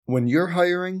When you're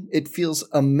hiring, it feels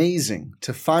amazing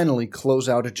to finally close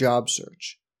out a job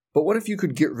search. But what if you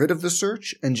could get rid of the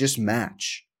search and just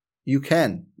match? You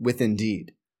can with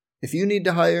Indeed. If you need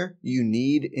to hire, you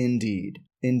need Indeed.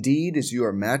 Indeed is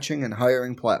your matching and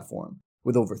hiring platform.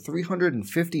 With over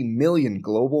 350 million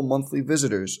global monthly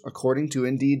visitors, according to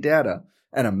Indeed data,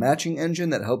 and a matching engine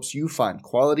that helps you find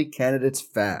quality candidates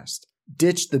fast.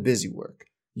 Ditch the busy work.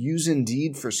 Use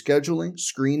Indeed for scheduling,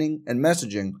 screening, and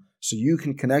messaging so you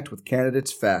can connect with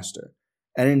candidates faster.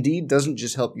 And Indeed doesn't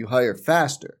just help you hire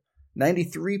faster.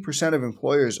 93% of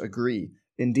employers agree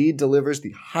Indeed delivers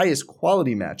the highest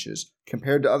quality matches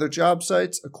compared to other job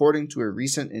sites, according to a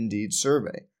recent Indeed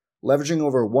survey. Leveraging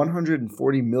over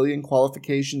 140 million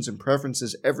qualifications and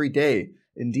preferences every day,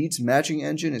 Indeed's matching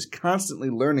engine is constantly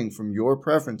learning from your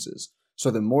preferences, so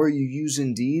the more you use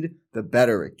Indeed, the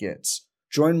better it gets.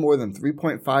 Join more than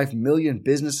 3.5 million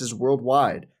businesses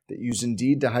worldwide that use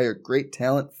Indeed to hire great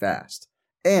talent fast.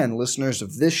 And listeners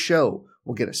of this show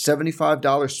will get a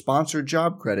 $75 sponsored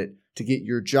job credit to get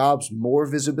your jobs more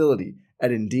visibility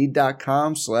at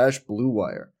Indeed.com/Blue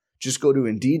Wire. Just go to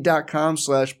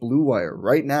Indeed.com/Blue Wire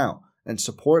right now and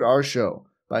support our show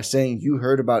by saying you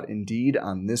heard about Indeed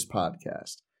on this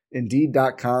podcast.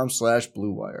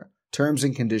 Indeed.com/Blue Wire. Terms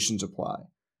and conditions apply.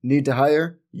 Need to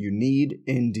hire? You need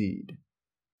Indeed.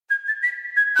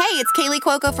 Hey, it's Kaylee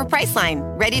Cuoco for Priceline.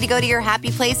 Ready to go to your happy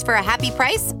place for a happy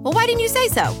price? Well, why didn't you say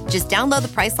so? Just download the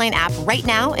Priceline app right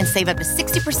now and save up to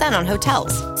 60% on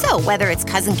hotels. So whether it's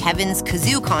Cousin Kevin's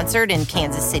Kazoo Concert in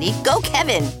Kansas City, go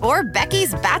Kevin, or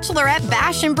Becky's Bachelorette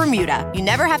Bash in Bermuda, you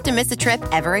never have to miss a trip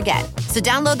ever again. So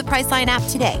download the Priceline app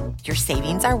today. Your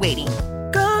savings are waiting.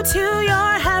 Go to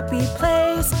your happy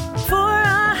place for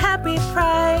a happy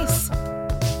price.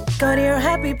 Go to your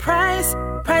happy price,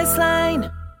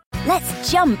 Priceline. Let's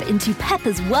jump into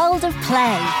Peppa's world of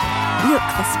play. Look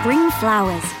for spring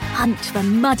flowers, hunt for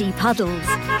muddy puddles,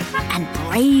 and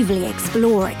bravely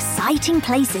explore exciting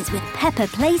places with Peppa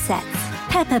playsets.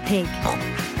 Peppa Pig,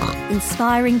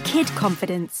 inspiring kid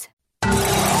confidence. The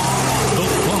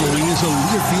following is a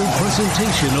Learfield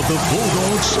presentation of the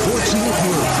Bulldog Sports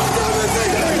Network.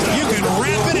 You can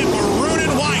wrap it in maroon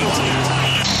and white.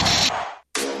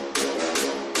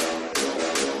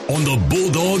 On the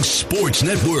Bulldog Sports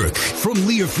Network from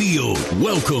Learfield,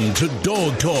 welcome to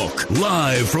Dog Talk,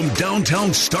 live from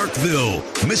downtown Starkville,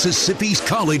 Mississippi's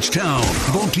college town.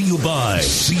 Brought to you by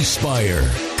C-Spire,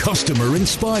 customer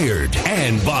inspired,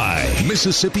 and by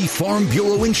Mississippi Farm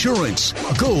Bureau Insurance.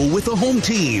 Go with the home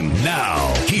team.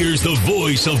 Now, here's the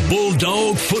voice of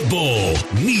Bulldog football,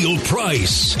 Neil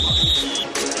Price.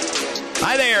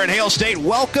 Hi there in Hale State.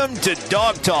 Welcome to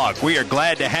Dog Talk. We are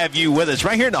glad to have you with us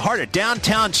right here in the heart of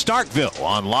downtown Starkville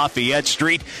on Lafayette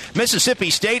Street. Mississippi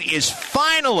State is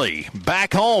finally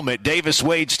back home at Davis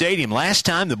Wade Stadium. Last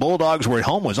time the Bulldogs were at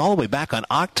home was all the way back on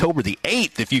October the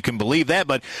 8th, if you can believe that.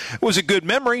 But it was a good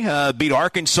memory. Beat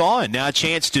Arkansas, and now a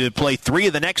chance to play 3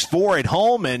 of the next 4 at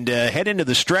home and head into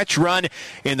the stretch run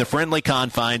in the friendly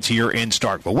confines here in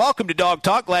Starkville. Welcome to Dog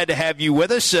Talk. Glad to have you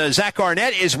with us. Zach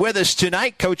Arnett is with us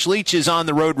tonight. Coach Leach is on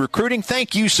the road recruiting.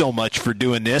 Thank you so much for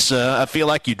doing this. I feel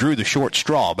like you drew the short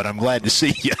straw, but I'm glad to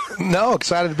see you. No,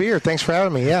 excited to be here. Thanks for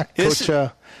having me. Yeah,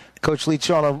 Coach Leach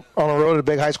on a road at a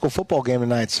big high school football game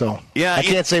tonight, so yeah, I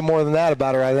can't say more than that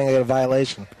about her. I think I got a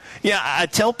violation. Yeah, I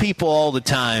tell people all the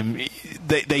time,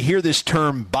 they hear this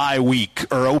term bye week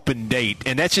or open date,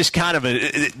 and that's just kind of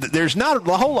there's not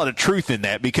a whole lot of truth in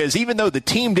that, because even though the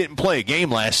team didn't play a game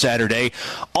last Saturday,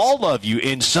 all of you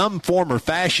in some form or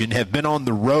fashion have been on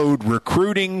the road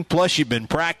recruiting, plus you've been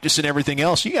practicing everything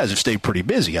else. You guys have stayed pretty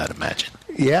busy, I'd imagine.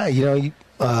 Yeah,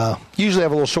 usually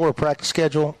have a little shorter practice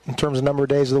schedule in terms of number of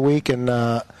days of the week, and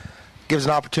gives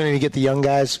an opportunity to get the young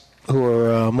guys who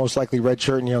are most likely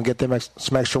redshirt and get them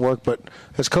some extra work. But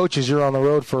as coaches, you're on the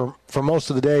road for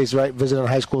most of the days, right? Visiting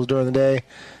high schools during the day,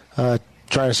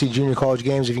 trying to see junior college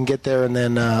games if you can get there, and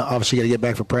then obviously you got to get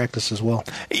back for practice as well.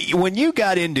 When you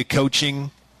got into coaching,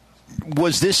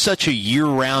 was this such a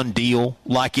year-round deal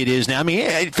like it is now? I mean,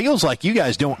 it feels like you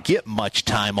guys don't get much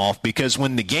time off, because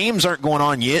when the games aren't going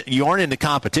on yet, you aren't in the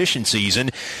competition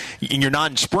season, and you're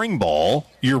not in spring ball,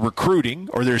 you're recruiting,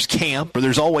 or there's camp, or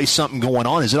there's always something going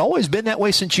on. Has it always been that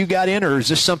way since you got in, or is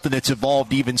this something that's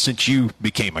evolved even since you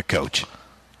became a coach?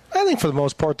 I think for the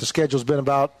most part the schedule's been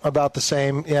about the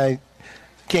same. Yeah,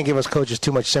 can't give us coaches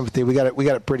too much sympathy. We got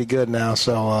it pretty good now.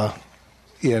 So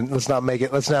let's not make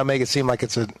it seem like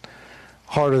it's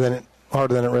harder than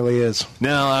it really is.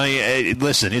 No, I mean,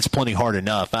 listen, it's plenty hard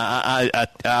enough. I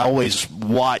always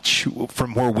watch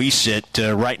from where we sit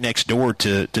right next door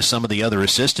to some of the other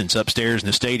assistants upstairs in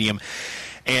the stadium,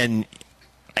 and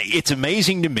it's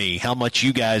amazing to me how much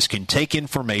you guys can take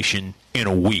information in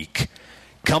a week,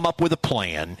 come up with a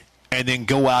plan, and then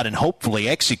go out and hopefully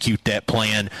execute that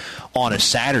plan on a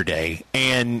Saturday.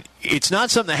 And it's not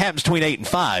something that happens between 8 and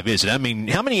 5, is it? I mean,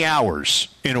 how many hours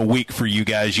in a week for you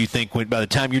guys you think by the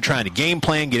time you're trying to game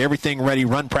plan, get everything ready,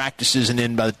 run practices, and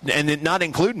then not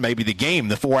including maybe the game,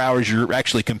 the 4 hours you're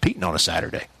actually competing on a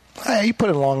Saturday? You put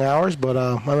in long hours, but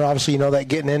I mean, obviously you know that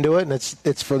getting into it, and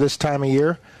it's for this time of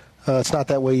year. It's not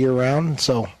that way year round.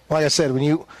 So, like I said, when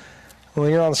you're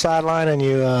on the sideline and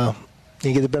you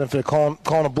get the benefit of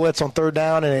calling a blitz on third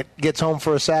down, and it gets home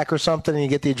for a sack or something, and you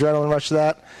get the adrenaline rush of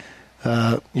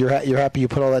that, you're happy you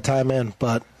put all that time in.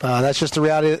 But that's just the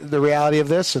reality of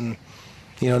this, and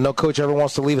no coach ever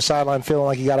wants to leave a sideline feeling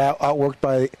like he got outworked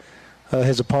by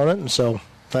his opponent, and so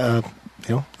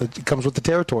it comes with the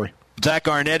territory. Zach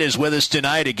Arnett is with us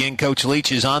tonight. Again, Coach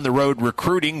Leach is on the road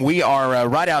recruiting. We are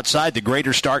right outside the Greater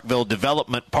Starkville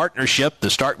Development Partnership, the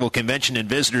Starkville Convention and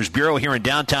Visitors Bureau here in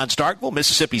downtown Starkville,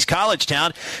 Mississippi's college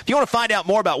town. If you want to find out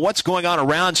more about what's going on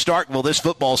around Starkville this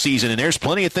football season, and there's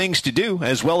plenty of things to do,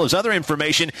 as well as other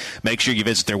information, make sure you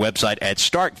visit their website at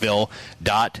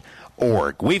starkville.org.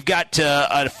 We've got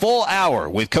a full hour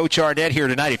with Coach Arnett here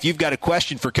tonight. If you've got a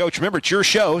question for Coach, remember, it's your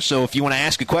show, so if you want to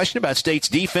ask a question about State's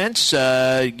defense,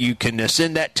 you can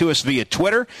send that to us via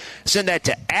Twitter. Send that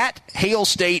to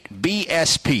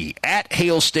 @HailStateBSP,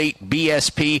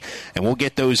 @HailStateBSP, and we'll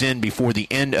get those in before the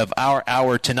end of our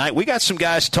hour tonight. We got some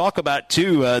guys to talk about,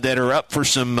 too, that are up for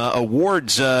some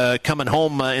awards coming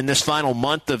home in this final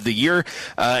month of the year,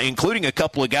 including a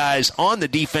couple of guys on the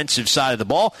defensive side of the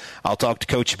ball. I'll talk to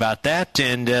Coach about that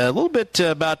and a little bit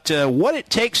about what it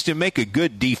takes to make a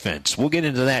good defense. We'll get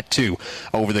into that, too,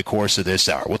 over the course of this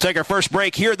hour. We'll take our first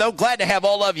break here, though. Glad to have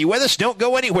all of you with us. Don't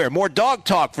go anywhere. More Dog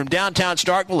Talk from downtown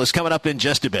Starkville is coming up in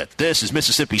just a bit. This is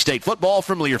Mississippi State football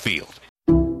from Learfield.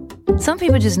 Some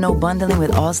people just know bundling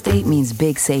with Allstate means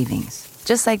big savings.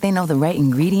 Just like they know the right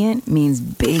ingredient means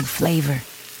big flavor.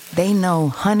 They know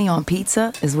honey on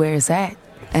pizza is where it's at,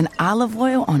 and olive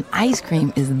oil on ice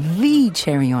cream is the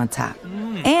cherry on top.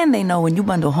 And they know when you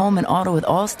bundle home and auto with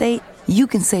Allstate, you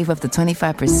can save up to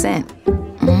 25%.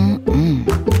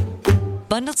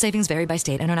 Bundled savings vary by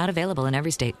state and are not available in every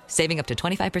state. Saving up to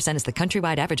 25% is the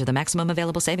countrywide average of the maximum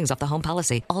available savings off the home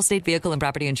policy. Allstate Vehicle and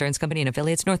Property Insurance Company and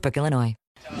affiliates, Northbrook, Illinois.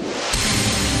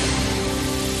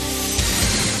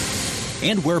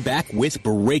 And we're back with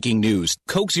breaking news.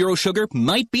 Coke Zero Sugar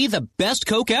might be the best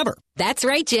Coke ever. That's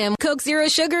right, Jim. Coke Zero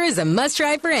Sugar is a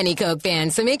must-try for any Coke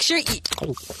fan, so make sure you...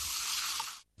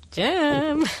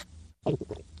 Jim.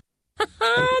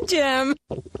 Jim.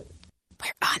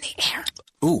 We're on the air.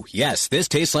 Ooh, yes, this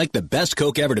tastes like the best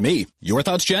Coke ever to me. Your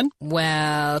thoughts, Jen?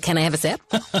 Well, can I have a sip?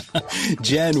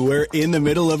 Jen, we're in the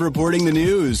middle of reporting the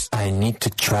news. I need to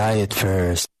try it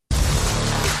first.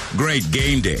 Great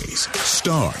game days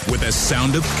start with the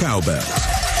sound of cowbells.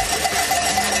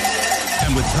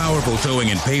 And with powerful towing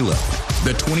and payload,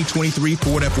 the 2023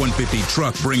 Ford F-150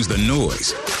 truck brings the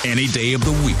noise any day of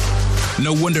the week.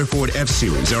 No wonder Ford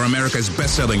F-Series are America's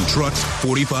best-selling trucks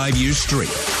 45 years straight.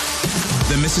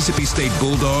 The Mississippi State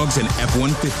Bulldogs and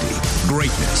F-150.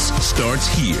 Greatness starts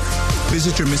here.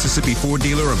 Visit your Mississippi Ford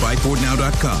dealer or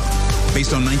buyfordnow.com.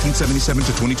 Based on 1977 to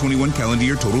 2021 calendar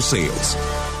year total sales.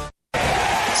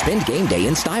 Spend game day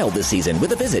in style this season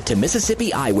with a visit to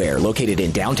Mississippi Eyewear, located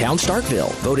in downtown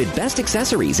Starkville. Voted best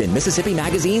accessories in Mississippi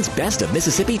Magazine's Best of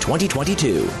Mississippi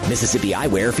 2022. Mississippi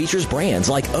Eyewear features brands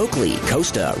like Oakley,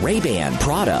 Costa, Ray-Ban,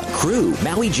 Prada, Crew,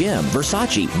 Maui Jim,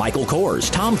 Versace, Michael Kors,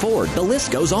 Tom Ford. The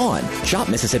list goes on. Shop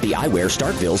Mississippi Eyewear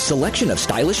Starkville's selection of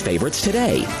stylish favorites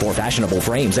today. For fashionable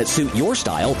frames that suit your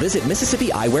style, visit Mississippi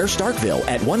Eyewear Starkville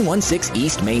at 116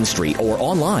 East Main Street or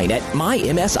online at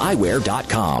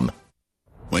mymseyewear.com.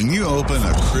 When you open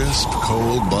a crisp,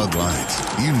 cold Bud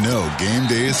Light, you know game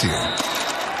day is here.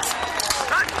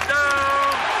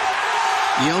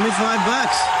 You owe me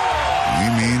 $5. We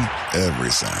mean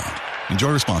every sound.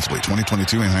 Enjoy responsibly.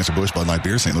 2022 Anheuser-Busch Bud Light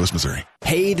Beer, St. Louis, Missouri.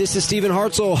 Hey, this is Stephen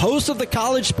Hartzell, host of the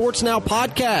College Sports Now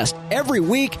podcast. Every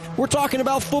week, we're talking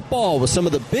about football with some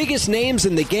of the biggest names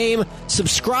in the game.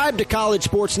 Subscribe to College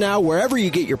Sports Now wherever you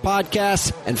get your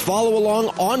podcasts and follow along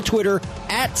on Twitter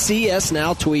at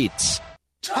CSNowTweets.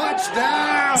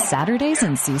 Touchdown! Saturdays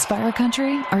in C Spire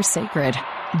country are sacred.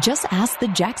 Just ask the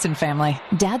Jackson family.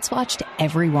 Dad's watched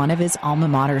every one of his alma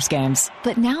mater's games.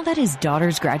 But now that his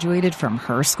daughter's graduated from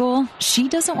her school, she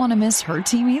doesn't want to miss her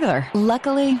team either.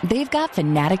 Luckily, they've got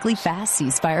fanatically fast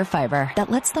C Spire fiber that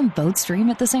lets them both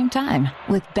stream at the same time,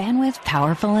 with bandwidth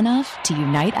powerful enough to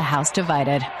unite a house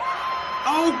divided.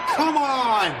 Oh, come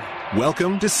on!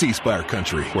 Welcome to C Spire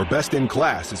Country, where best in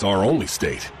class is our only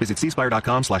state. Visit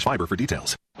cspire.com/fiber for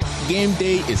details. Game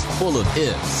day is full of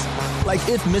ifs. Like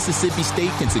if Mississippi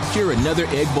State can secure another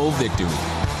Egg Bowl victory.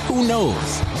 Who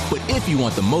knows? But if you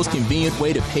want the most convenient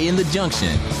way to pay in the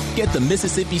Junction, get the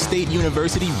Mississippi State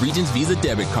University Regents Visa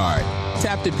debit card.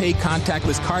 Tap to pay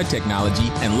contactless card technology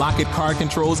and Lock-It card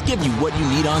controls give you what you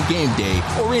need on game day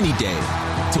or any day.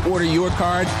 To order your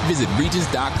card, visit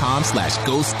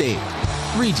regents.com/GoState.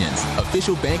 Regents,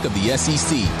 official bank of the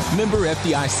SEC. Member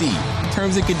FDIC.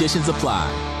 Terms and conditions apply.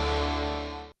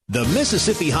 The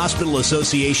Mississippi Hospital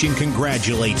Association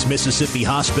congratulates Mississippi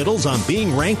hospitals on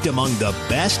being ranked among the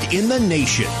best in the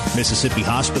nation. Mississippi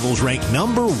hospitals rank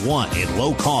number 1 in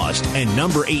low cost and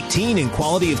number 18 in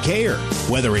quality of care.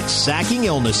 Whether it's sacking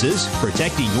illnesses,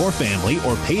 protecting your family,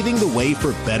 or paving the way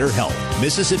for better health,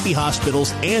 Mississippi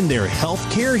hospitals and their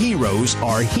healthcare heroes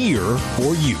are here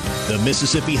for you. The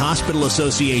Mississippi Hospital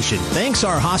Association thanks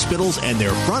our hospitals and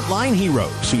their frontline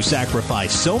heroes who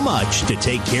sacrifice so much to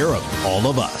take care of all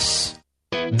of us.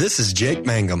 This is Jake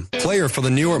Mangum, player for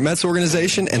the New York Mets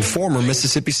organization and former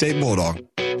Mississippi State Bulldog.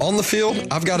 On the field,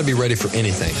 I've got to be ready for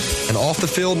anything. And off the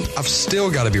field, I've still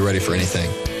got to be ready for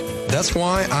anything. That's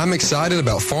why I'm excited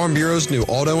about Farm Bureau's new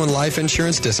auto and life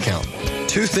insurance discount.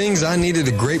 2 things I needed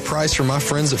a great price from my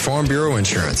friends at Farm Bureau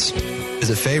Insurance.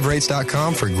 Visit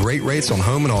favrates.com for great rates on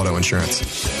home and auto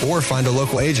insurance. Or find a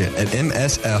local agent at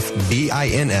msfbins.com.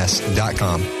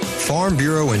 Farm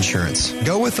Bureau Insurance.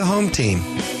 Go with the home team.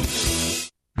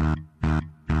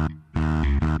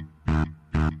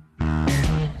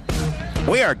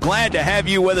 We are glad to have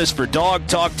you with us for Dog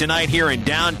Talk tonight here in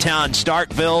downtown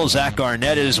Starkville. Zach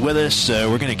Arnett is with us.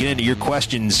 We're going to get into your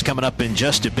questions coming up in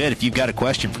just a bit. If you've got a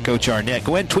question for Coach Arnett,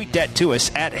 go ahead and tweet that to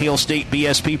us at Hail State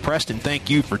BSP. Preston, thank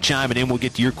you for chiming in. We'll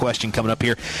get to your question coming up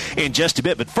here in just a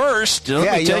bit. But first,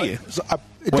 let me tell you.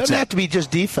 It doesn't have to be just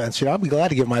defense. I'll be glad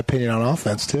to give my opinion on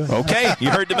offense, too. Okay,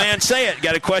 you heard the man say it.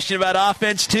 Got a question about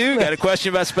offense, too? Got a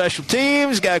question about special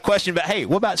teams? Got a question about, hey,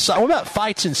 what about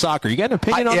fights in soccer? You got an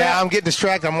opinion on that? Yeah, I'm getting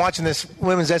distracted. I'm watching this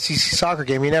women's SEC soccer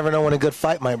game. You never know when a good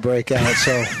fight might break out,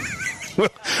 so...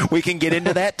 We can get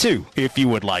into that, too, if you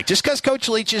would like. Just because Coach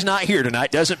Leach is not here tonight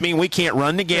doesn't mean we can't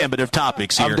run the gambit of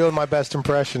topics here. I'm doing my best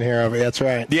impression here of it. That's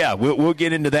right. Yeah, we'll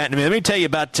get into that in a minute. Let me tell you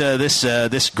about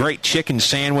this great chicken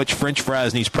sandwich, French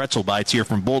fries, and these pretzel bites here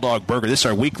from Bulldog Burger. This is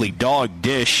our weekly dog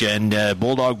dish, and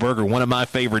Bulldog Burger, one of my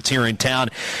favorites here in town.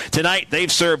 Tonight,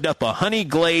 they've served up a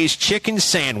honey-glazed chicken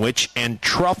sandwich and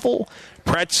truffle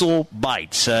pretzel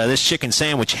bites. This chicken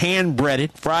sandwich,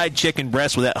 hand-breaded, fried chicken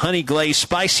breast with that honey-glazed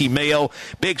spicy mayo,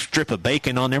 big strip of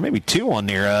bacon on there, maybe 2 on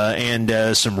there,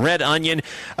 and some red onion.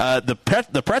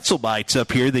 The pretzel bites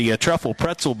up here, the truffle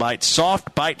pretzel bites,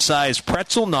 soft, bite-sized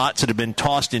pretzel knots that have been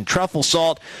tossed in truffle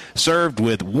salt, served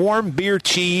with warm beer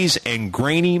cheese and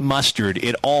grainy mustard.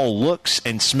 It all looks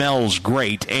and smells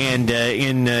great, and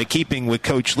in keeping with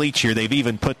Coach Leach here, they've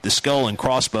even put the skull and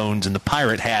crossbones and the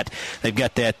pirate hat. They've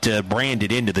got that branded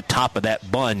into the top of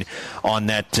that bun on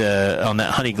that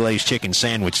honey glazed chicken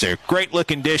sandwich there. Great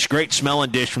looking dish, great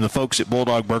smelling dish from the folks at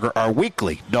Bulldog Burger. Our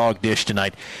weekly dog dish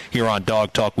tonight here on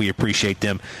Dog Talk. We appreciate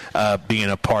them being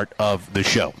a part of the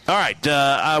show. All right,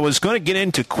 I was going to get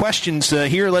into questions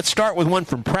here. Let's start with one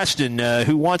from Preston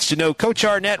who wants to know, Coach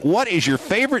Arnett, what is your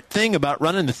favorite thing about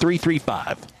running the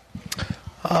 3-3-5?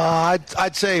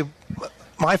 I'd say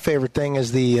my favorite thing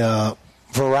is the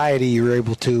variety you're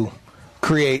able to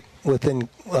create within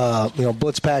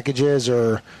blitz packages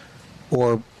or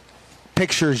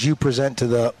pictures you present to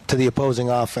the opposing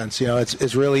offense.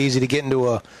 It's really easy to get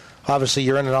into obviously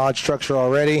you're in an odd structure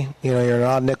already. You're in an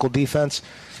odd nickel defense.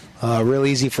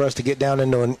 Really easy for us to get down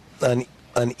into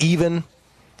an even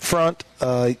front.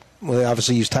 We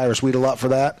obviously use Tyrus Wheat a lot for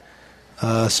that.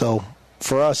 So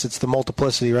for us, it's the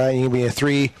multiplicity, right? You can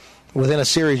be within a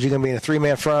series, you're going to be in a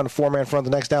 3-man front, a 4-man front,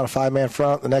 the next down, a 5-man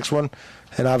front, the next one.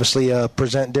 And obviously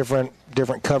present different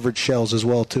coverage shells as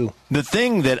well, too. The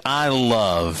thing that I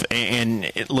love,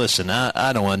 and listen,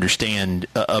 I don't understand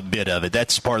a bit of it.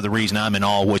 That's part of the reason I'm in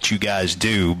awe of what you guys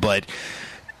do. But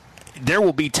there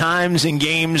will be times in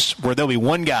games where there'll be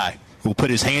one guy who'll put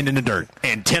his hand in the dirt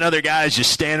and 10 other guys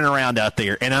just standing around out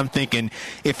there. And I'm thinking,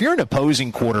 if you're an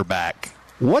opposing quarterback,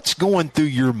 what's going through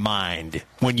your mind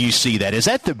when you see that? Is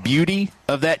that the beauty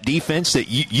of that defense, that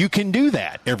you can do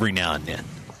that every now and then?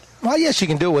 Well, yes, you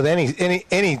can do it with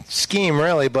any scheme,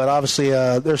 really. But obviously,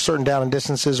 there's certain down and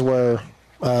distances where,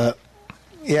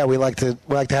 we like to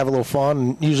have a little fun.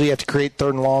 And usually, you have to create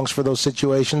 3rd and longs for those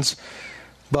situations.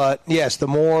 But yes, the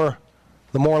more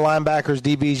linebackers,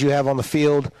 DBs you have on the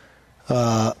field,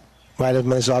 right? This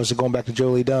is obviously going back to Joe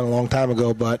Lee Dunn a long time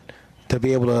ago, but to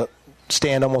be able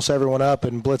stand almost everyone up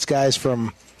and blitz guys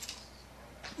from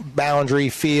boundary,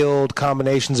 field,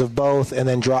 combinations of both, and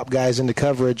then drop guys into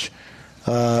coverage,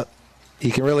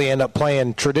 you can really end up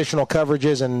playing traditional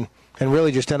coverages and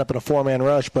really just end up in a four-man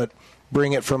rush, but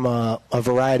bring it from a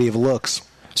variety of looks.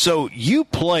 So you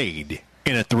played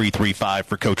in a 3-3-5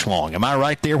 for Coach Long. Am I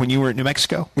right there when you were at New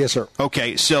Mexico? Yes, sir.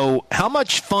 Okay, so how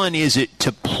much fun is it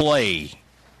to play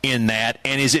in that,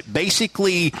 and is it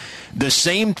basically the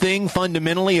same thing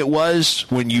fundamentally it was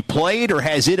when you played, or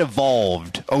has it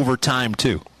evolved over time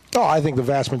too? Oh, I think the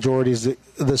vast majority is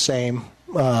the same.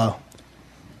 I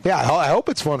hope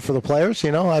it's fun for the players.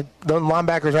 You know, the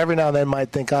linebackers every now and then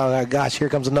might think, "Oh gosh, here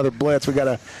comes another blitz. We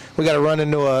gotta run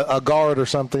into a guard or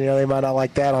something." You know, they might not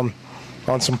like that on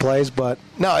some plays, but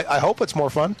no, I hope it's more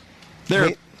fun.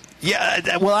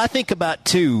 Yeah, well, I think about,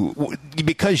 too,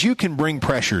 because you can bring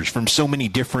pressures from so many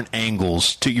different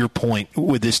angles, to your point,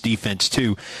 with this defense,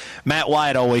 too. Matt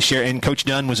Wyatt always shared, and Coach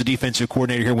Dunn was a defensive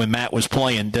coordinator here when Matt was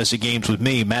playing, does the games with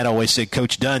me. Matt always said,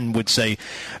 Coach Dunn would say,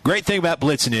 great thing about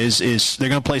blitzing is they're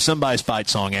going to play somebody's fight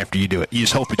song after you do it. You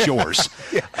just hope it's yours.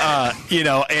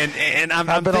 And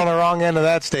I've been on the wrong end of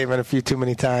that statement a few too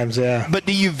many times, yeah. But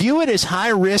do you view it as high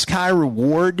risk, high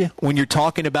reward when you're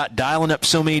talking about dialing up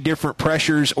so many different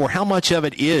pressures, or how much of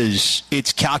it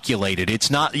it's calculated? It's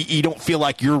not, you don't feel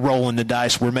like you're rolling the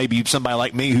dice where maybe somebody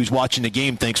like me who's watching the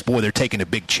game thinks, boy, they're taking a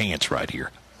big chance right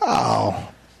here.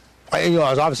 Oh,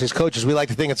 obviously as coaches, we like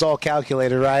to think it's all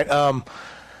calculated, right?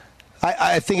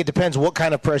 I think it depends what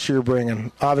kind of pressure you're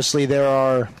bringing. Obviously, there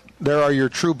are your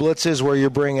true blitzes where you're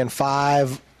bringing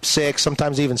 5, 6,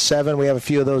 sometimes even 7. We have a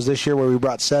few of those this year where we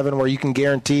brought 7, where you can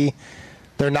guarantee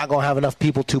they're not going to have enough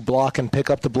people to block and pick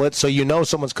up the blitz. So you know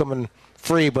someone's coming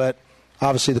free, but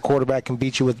obviously the quarterback can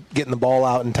beat you with getting the ball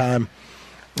out in time.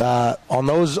 On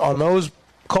those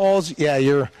calls, yeah,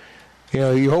 you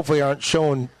hopefully aren't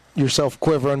showing yourself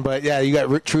quivering, but yeah, you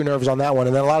got true nerves on that one.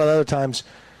 And then a lot of other times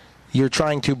you're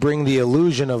trying to bring the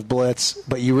illusion of blitz,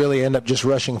 but you really end up just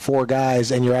rushing 4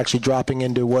 guys, and you're actually dropping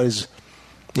into what is,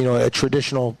 a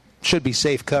traditional, should be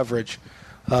safe coverage.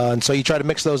 And so you try to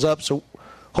mix those up. So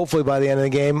hopefully by the end of the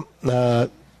game,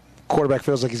 quarterback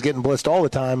feels like he's getting blitzed all the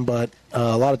time, but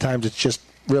a lot of times it's just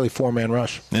really 4-man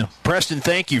rush. Yeah. Preston,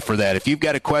 thank you for that. If you've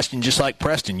got a question just like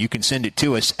Preston, you can send it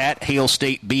to us at Hail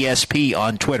State BSP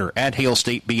on Twitter, at Hail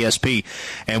State BSP,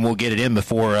 and we'll get it in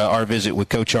before our visit with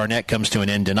Coach Arnett comes to an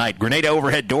end tonight. Grenada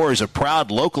Overhead Door is a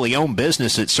proud, locally owned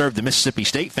business that served the Mississippi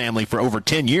State family for over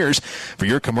 10 years. For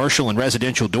your commercial and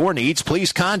residential door needs,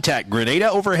 please contact Grenada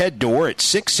Overhead Door at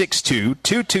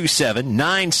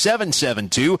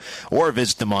 662-227-9772 or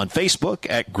visit them on Facebook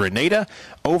at Grenada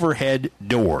Overhead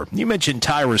Door. You mentioned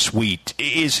Tyrus Wheat.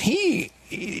 Is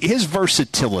his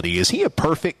versatility, is he a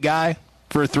perfect guy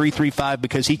for a 3-3-5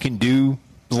 because he can do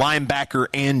linebacker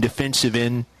and defensive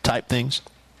end type things?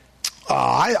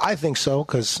 I think so,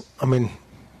 because,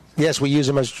 yes, we use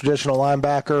him as a traditional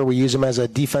linebacker. We use him as a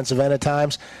defensive end at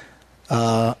times.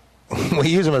 We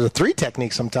use him as a 3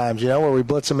 technique sometimes, where we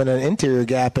blitz him in an interior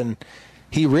gap, and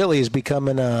he really is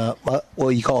becoming what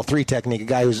you call a 3 technique, a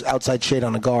guy who's outside shade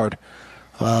on a guard.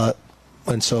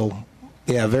 And so,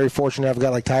 yeah, very fortunate to have a guy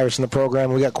like Tyrus in the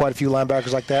program. We got quite a few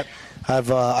linebackers like that.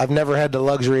 I've never had the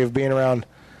luxury of being around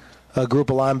a group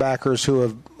of linebackers who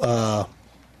have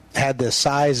had the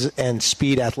size and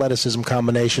speed athleticism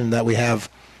combination that we have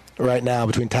right now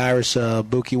between Tyrus,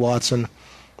 Buki Watson.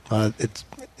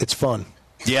 It's fun.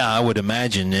 Yeah, I would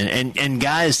imagine, and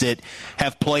guys that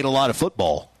have played a lot of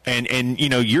football. And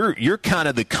you're kind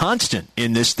of the constant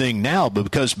in this thing now,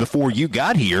 because before you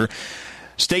got here,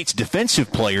 State's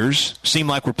defensive players seem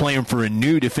like we're playing for a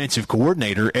new defensive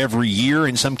coordinator every year,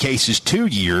 in some cases 2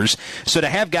 years. So to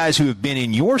have guys who have been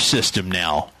in your system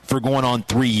now for going on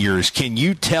 3 years, can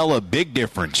you tell a big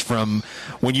difference from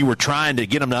when you were trying to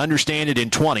get them to understand it in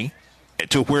 20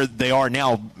 to where they are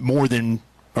now more than,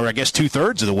 or I guess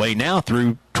 2/3 of the way now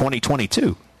through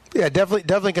 2022? Yeah,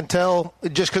 definitely can tell,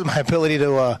 just because of my ability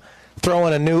to throw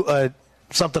in a new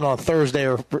something on Thursday,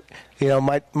 or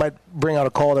might bring out a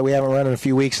call that we haven't run in a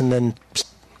few weeks, and then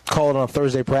call it on a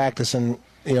Thursday practice, and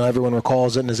everyone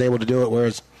recalls it and is able to do it.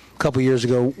 Whereas a couple of years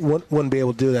ago wouldn't be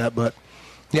able to do that. But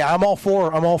yeah, I'm all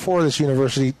for this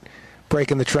university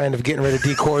breaking the trend of getting rid of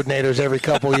D coordinators every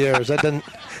couple of years. That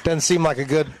doesn't seem like a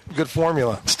good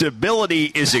formula. Stability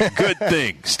is a good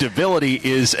thing. Stability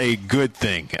is a good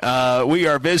thing. We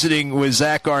are visiting with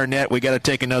Zach Arnett. We got to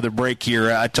take another break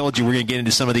here. I told you we're going to get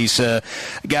into some of these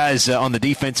guys on the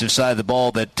defensive side of the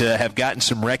ball that have gotten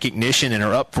some recognition and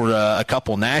are up for a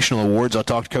couple national awards. I'll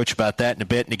talk to Coach about that in a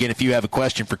bit. And again, if you have a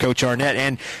question for Coach Arnett,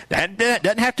 and that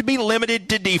doesn't have to be limited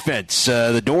to defense.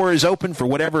 The door is open for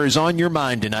whatever is on your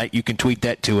mind tonight. You can tweet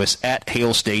that to us at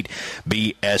Hail State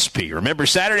BSP. Remember,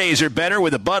 Saturdays are better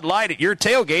with a Bud Light at your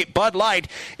tailgate. Bud Light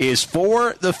is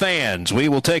for the fans. We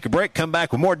will take a break, come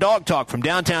back with more Dog Talk from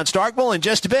downtown Starkville in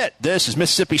just a bit. This is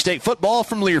Mississippi State football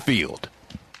from Learfield.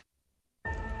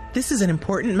 This is an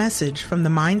important message from the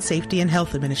Mine Safety and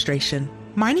Health Administration.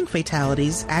 Mining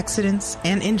fatalities, accidents,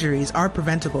 and injuries are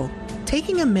preventable.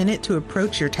 Taking a minute to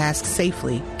approach your task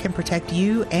safely can protect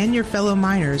you and your fellow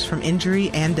miners from injury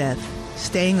and death.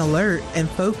 Staying alert and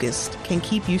focused can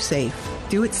keep you safe.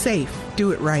 Do it safe.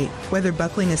 Do it right. Whether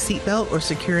buckling a seatbelt or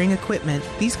securing equipment,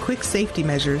 these quick safety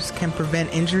measures can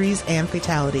prevent injuries and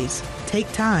fatalities. Take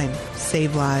time.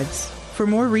 Save lives. For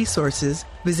more resources,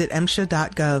 visit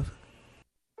MSHA.gov.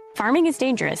 Farming is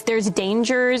dangerous. There's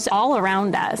dangers all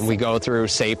around us. We go through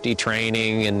safety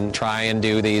training and try and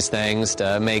do these things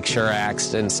to make sure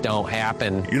accidents don't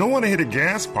happen. You don't want to hit a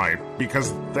gas pipe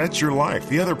because that's your life.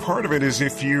 The other part of it is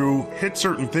if you hit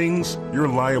certain things, you're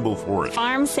liable for it.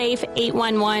 Farm Safe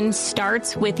 811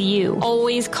 starts with you.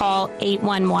 Always call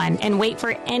 811 and wait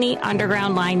for any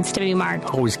underground lines to be marked.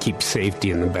 Always keep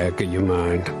safety in the back of your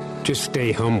mind. Just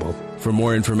stay humble. For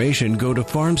more information, go to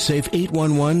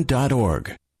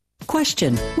farmsafe811.org.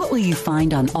 Question: what will you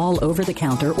find on all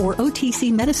over-the-counter or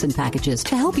OTC medicine packages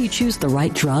to help you choose the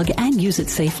right drug and use it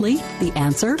safely? The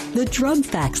answer? The Drug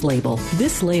Facts label.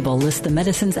 This label lists the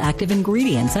medicine's active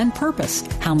ingredients and purpose,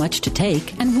 how much to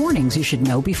take, and warnings you should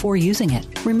know before using it.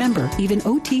 Remember, even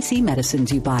OTC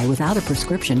medicines you buy without a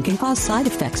prescription can cause side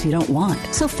effects you don't want.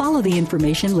 So follow the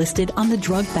information listed on the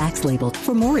Drug Facts label.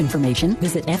 For more information,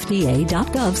 visit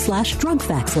fda.gov/Drug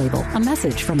Facts label. A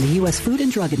message from the U.S. Food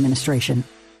and Drug Administration.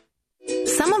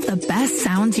 Some of the best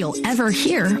sounds you'll ever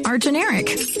hear are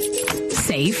generic.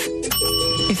 Safe.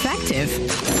 Effective.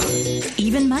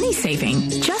 Even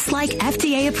money-saving. Just like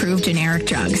FDA-approved generic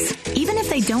drugs. Even if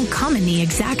they don't come in the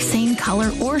exact same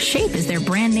color or shape as their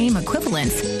brand name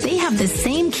equivalents, they have the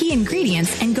same key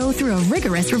ingredients and go through a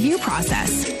rigorous review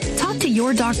process. Talk to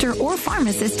your doctor or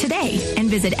pharmacist today and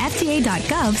visit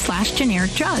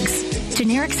fda.gov/generic drugs.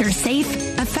 Generics are safe,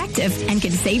 effective, and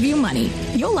can save you money.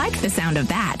 You'll like the sound of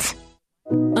that.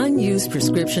 Unused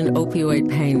prescription opioid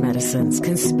pain medicines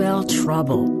can spell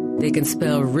trouble. They can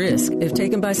spell risk if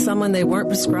taken by someone they weren't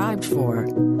prescribed for,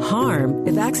 harm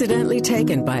if accidentally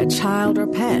taken by a child or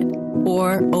pet,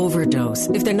 or overdose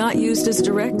if they're not used as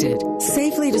directed.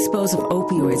 Safely dispose of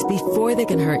opioids before they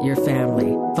can hurt your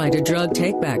family. Find a drug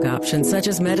take-back option such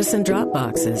as medicine drop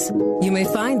boxes. You may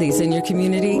find these in your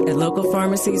community at local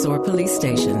pharmacies or police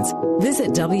stations.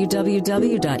 Visit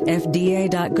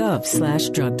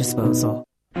www.fda.gov/drug disposal.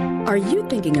 Are you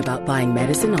thinking about buying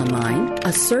medicine online?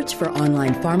 A search for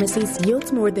online pharmacies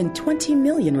yields more than 20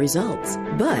 million results.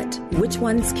 But which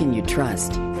ones can you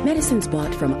trust? Medicines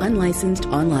bought from unlicensed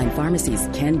online pharmacies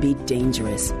can be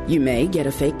dangerous. You may get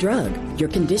a fake drug, your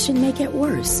condition may get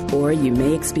worse, or you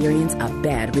may experience a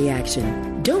bad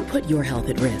reaction. Don't put your health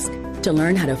at risk. To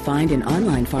learn how to find an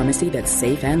online pharmacy that's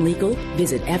safe and legal,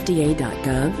 visit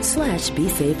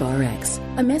fda.gov/BeSafeRx.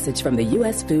 A message from the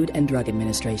U.S. Food and Drug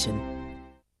Administration.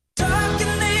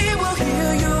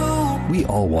 We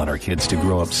all want our kids to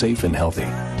grow up safe and healthy,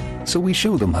 so we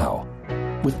show them how.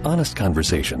 With honest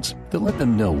conversations that let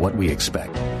them know what we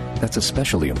expect. That's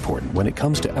especially important when it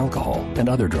comes to alcohol and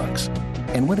other drugs.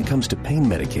 And when it comes to pain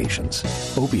medications,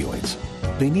 opioids,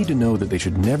 they need to know that they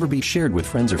should never be shared with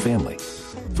friends or family.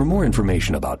 For more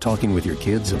information about talking with your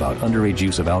kids about underage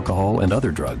use of alcohol and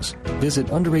other drugs, visit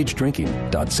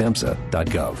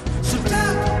underagedrinking.samhsa.gov.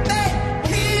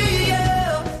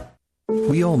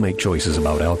 We all make choices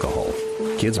about alcohol.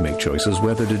 Kids make choices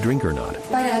whether to drink or not.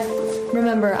 Bye, Dad.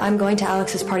 Remember, I'm going to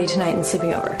Alex's party tonight and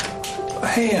sleeping over.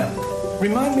 Hey,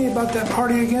 remind me about that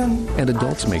party again? And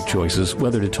adults make choices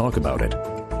whether to talk about it.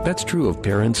 That's true of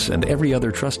parents and every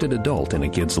other trusted adult in a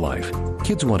kid's life.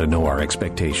 Kids want to know our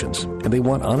expectations, and they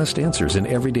want honest answers in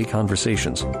everyday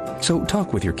conversations. So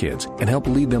talk with your kids and help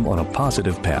lead them on a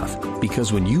positive path,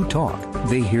 because when you talk,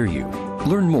 they hear you.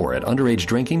 Learn more at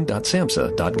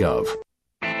underagedrinking.samhsa.gov.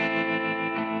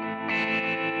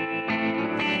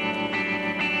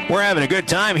 We're having a good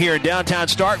time here in downtown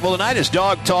Starkville tonight as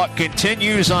Dog Talk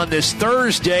continues on this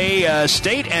Thursday.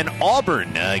 State and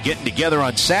Auburn getting together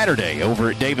on Saturday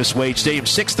over at Davis Wade Stadium.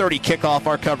 6:30 kickoff.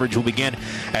 Our coverage will begin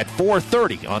at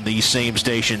 4:30 on these same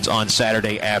stations on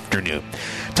Saturday afternoon.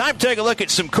 Time to take a look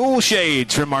at some cool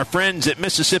shades from our friends at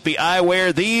Mississippi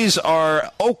Eyewear. These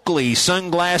are Oakley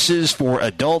sunglasses for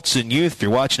adults and youth. If you're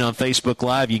watching on Facebook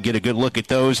Live, you can get a good look at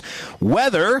those.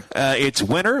 Whether it's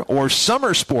winter or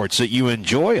summer sports that you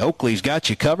enjoy, Oakley's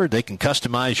got you covered. They can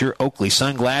customize your Oakley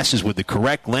sunglasses with the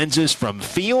correct lenses from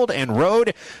field and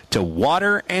road to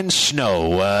water and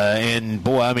snow. And,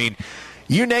 boy, I mean,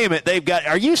 you name it, they've got –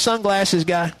 are you a sunglasses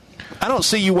guy? I don't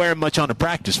see you wearing much on the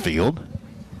practice field.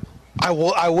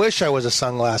 I wish I was a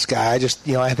sunglass guy. I just,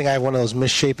 I think I have one of those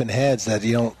misshapen heads that,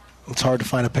 it's hard to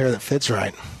find a pair that fits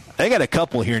right. They got a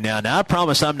couple here now. Now, I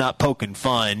promise I'm not poking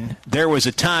fun. There was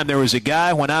a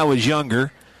guy when I was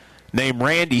younger named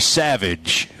Randy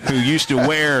Savage who used to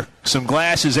wear some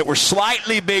glasses that were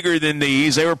slightly bigger than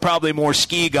these. They were probably more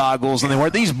ski goggles than they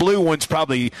were. These blue ones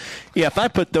probably, if I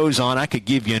put those on, I could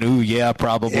give you an ooh, yeah,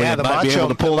 probably. Yeah, I might be able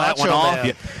to pull that one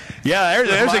off. Yeah,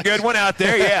 there's a good one out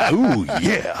there. Yeah. Ooh,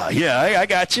 yeah, I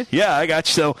got you. Yeah, I got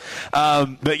you. So,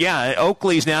 but yeah,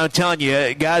 Oakley's now, I'm telling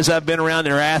you, guys, I've been around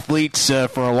their athletes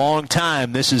for a long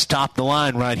time. This is top of the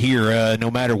line right here. No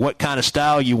matter what kind of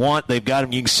style you want, they've got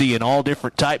them you can see in all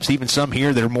different types, even some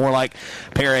here that are more like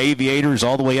a pair of aviators,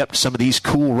 all the way up to some of these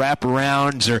cool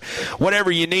wraparounds or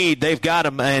whatever you need. They've got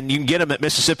them, and you can get them at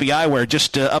Mississippi Eyewear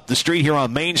just up the street here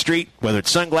on Main Street. Whether it's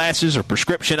sunglasses or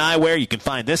prescription eyewear, you can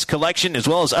find this collection as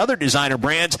well as other designer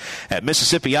brands at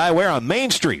Mississippi Eyewear on Main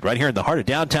Street, right here in the heart of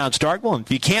downtown Starkville. And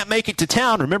if you can't make it to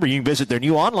town, remember you can visit their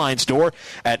new online store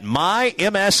at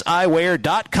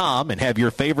mymseyewear.com and have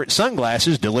your favorite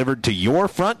sunglasses delivered to your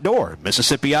front door.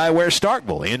 Mississippi Eyewear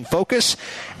Starkville, in focus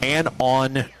and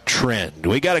on trend.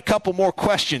 We got a couple more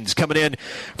questions coming in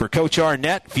for Coach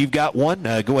Arnett. If you've got one,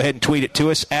 go ahead and tweet it to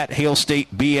us at Hail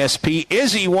State BSP.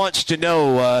 Izzy wants to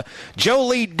know, Joe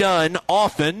Lee Dunn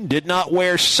often did not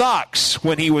wear socks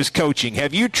when he was coaching.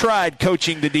 Have you tried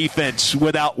coaching the defense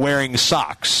without wearing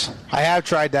socks? I have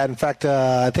tried that. In fact,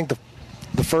 I think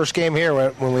the first game here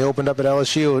when we opened up at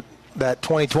LSU, that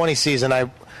 2020 season,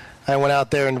 I went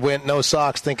out there and went no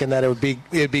socks, thinking that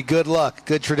it'd be good luck,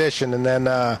 good tradition, and then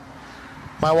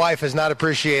my wife has not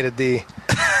appreciated the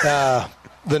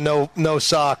no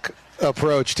sock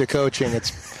approach to coaching.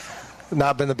 It's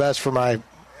not been the best for my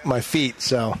feet,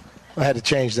 so I had to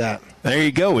change that. There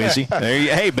you go, Izzy.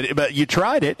 Hey, but you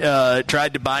tried it.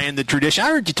 Tried to buy in the tradition. I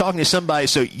heard you talking to somebody.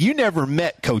 So you never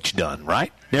met Coach Dunn,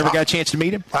 right? Never got a chance to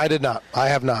meet him. I did not. I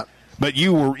have not. But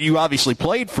you obviously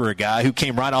played for a guy who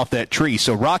came right off that tree.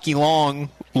 So Rocky Long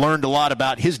learned a lot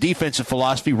about his defensive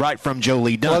philosophy right from Joe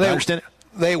Lee Dunn. Well, I understand it.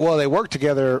 They worked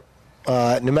together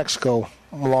at New Mexico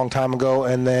a long time ago,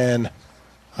 and then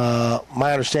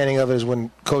my understanding of it is when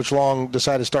Coach Long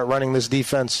decided to start running this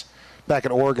defense back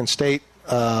at Oregon State,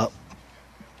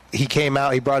 he came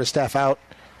out. He brought his staff out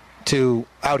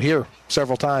here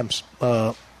several times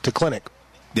to clinic.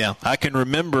 Yeah, I can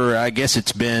remember. I guess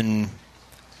it's been.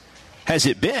 Has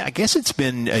it been? I guess it's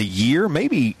been a year,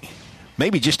 maybe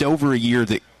just over a year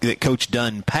that Coach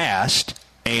Dunn passed.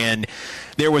 And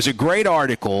there was a great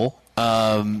article,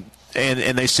 and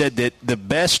they said that the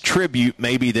best tribute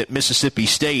maybe that Mississippi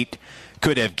State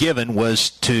could have given was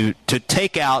to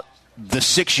take out the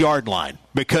 6-yard line,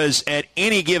 because at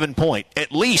any given point,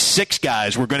 at least 6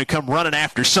 guys were going to come running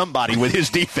after somebody with his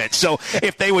defense. So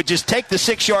if they would just take the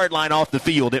 6-yard line off the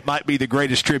field, it might be the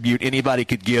greatest tribute anybody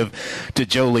could give to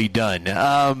Joe Lee Dunn.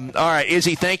 All right,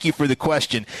 Izzy, thank you for the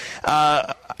question.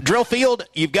 Drill field,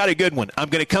 you've got a good one. I'm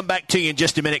going to come back to you in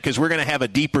just a minute because we're going to have a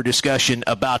deeper discussion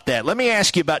about that. Let me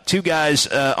ask you about 2 guys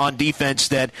on defense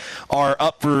that are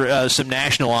up for some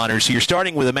national honors. So you're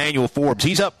starting with Emmanuel Forbes.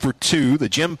 He's up for 2, the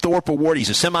Jim Thorpe Award. He's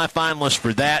a semifinalist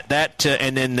for that,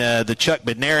 and then the Chuck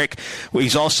Bednarik.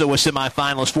 He's also a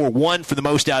semifinalist for 1 for the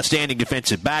most outstanding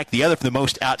defensive back, the other for the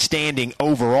most outstanding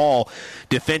overall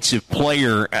defensive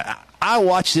player. I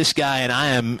watch this guy,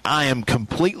 and I am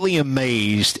completely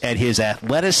amazed at his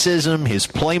athleticism, his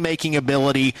playmaking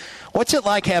ability. What's it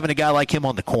like having a guy like him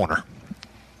on the corner?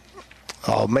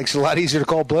 Oh, it makes it a lot easier to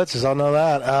call blitzes. I'll know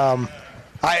that.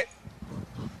 I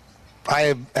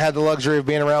have had the luxury of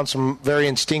being around some very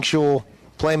instinctual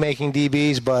playmaking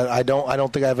DBs, but I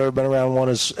don't think I've ever been around one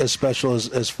as special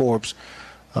as Forbes.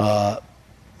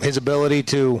 His ability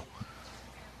to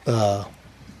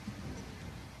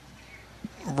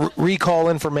recall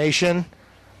information,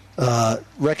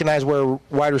 recognize where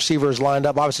wide receiver is lined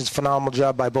up. Obviously, it's a phenomenal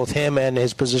job by both him and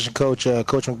his position coach,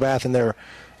 Coach McBath, in their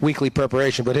weekly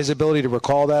preparation. But his ability to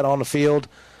recall that on the field,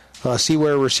 see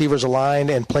where receivers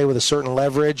aligned, and play with a certain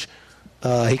leverage.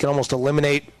 He can almost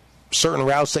eliminate certain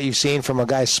routes that you've seen from a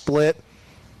guy's split.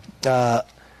 And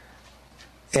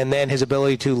then his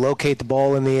ability to locate the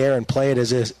ball in the air and play it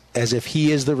as if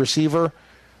he is the receiver.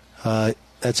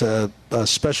 that's a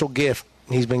special gift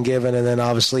he's been given. And then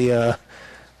obviously, I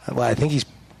think he's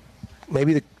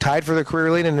maybe tied for the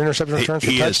career lead in interception returns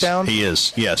for touchdown. He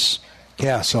is, yes.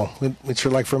 Yeah, so we'd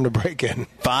sure like for him to break in.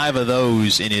 5 of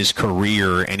those in his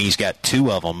career, and he's got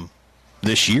 2 of them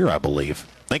this year, I believe.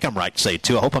 I think I'm right to say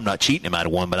 2. I hope I'm not cheating him out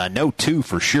of 1, but I know 2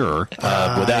 for sure. He's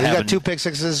got 2 pick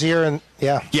sixes this year, and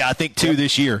yeah, I think 2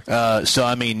 this year. So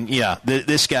I mean,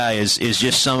 this guy is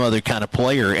just some other kind of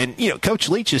player. And Coach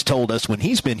Leach has told us when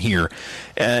he's been here,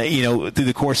 through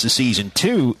the course of the season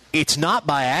too, it's not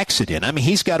by accident. I mean,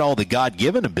 he's got all the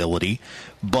God-given ability,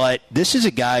 but this is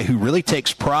a guy who really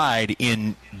takes pride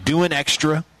in doing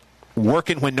extra,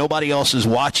 working when nobody else is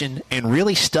watching, and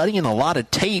really studying a lot of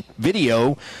tape,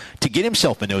 video, to get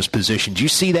himself in those positions. You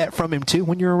see that from him, too,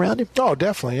 when you're around him? Oh,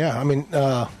 definitely, yeah. I mean,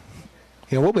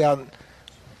 we'll be out.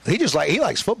 He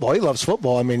likes football. He loves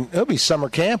football. I mean, it'll be summer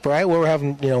camp, right, where we're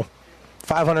having,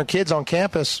 500 kids on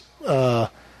campus, and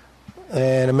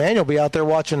Emmanuel will be out there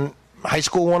watching high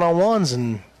school one-on-ones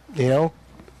and,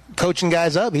 coaching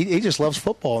guys up. He just loves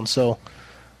football, and so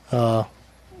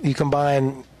you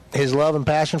combine his love and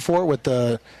passion for it with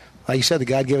like you said, the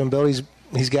God-given abilities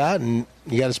he's got, and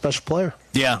you got a special player.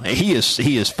 Yeah, he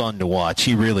is fun to watch.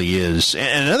 He really is.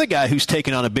 And another guy who's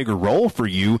taken on a bigger role for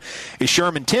you is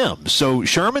Sherman Timms. So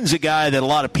Sherman's a guy that a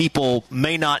lot of people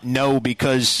may not know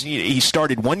because he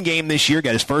started 1 game this year,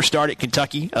 got his first start at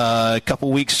Kentucky a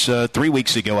couple weeks, 3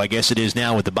 weeks ago, I guess it is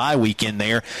now, with the bye week in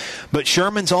there. But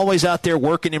Sherman's always out there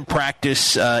working in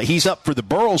practice. He's up for the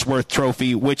Burlsworth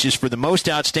Trophy, which is for the most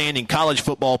outstanding college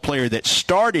football player that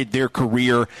started their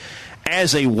career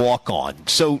as a walk-on.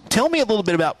 So tell me a little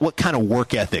bit about what kind of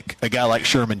work ethic a guy like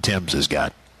Sherman Timms has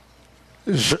got.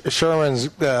 Sherman's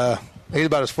he's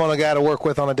about as fun a guy to work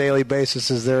with on a daily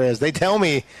basis as there is. They tell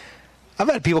me, I've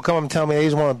had people come up and tell me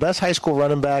he's one of the best high school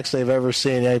running backs they've ever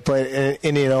seen. He played in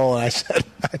Indianola, and I said,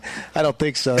 I don't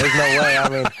think so. There's no way. I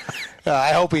mean,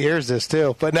 I hope he hears this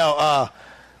too. But no,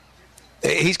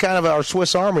 he's kind of our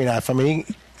Swiss Army knife. I mean,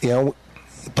 he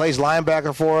plays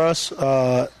linebacker for us.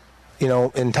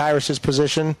 In Tyrus's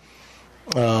position,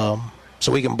 so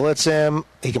we can blitz him.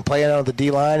 He can play it on the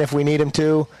D-line if we need him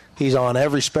to. He's on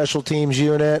every special teams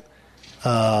unit.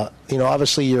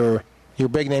 Obviously your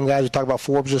big-name guys, we talked about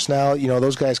Forbes just now,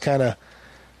 those guys kind of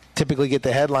typically get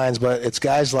the headlines, but it's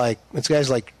guys like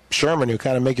Sherman who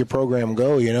kind of make your program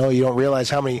go, You don't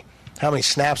realize how many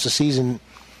snaps a season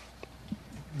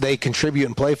they contribute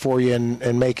and play for you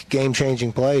and make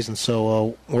game-changing plays, and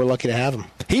so we're lucky to have him.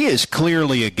 He is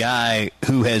clearly a guy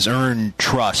who has earned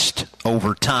trust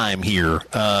over time here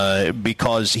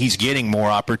because he's getting more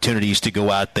opportunities to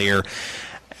go out there.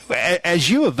 As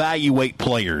you evaluate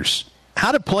players,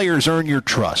 how do players earn your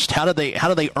trust? How do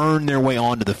they earn their way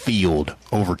onto the field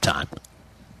over time?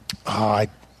 I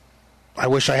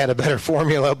wish I had a better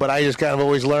formula, but I just kind of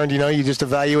always learned, you just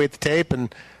evaluate the tape,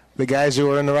 and the guys who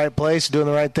are in the right place, doing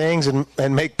the right things,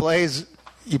 and make plays,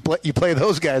 you play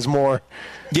those guys more.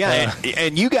 Yeah,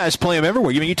 and you guys play them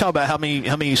everywhere. You talk about how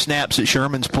many snaps that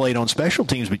Sherman's played on special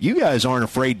teams, but you guys aren't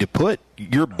afraid to put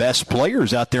your best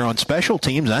players out there on special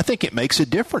teams, and I think it makes a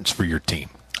difference for your team.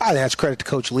 I think that's credit to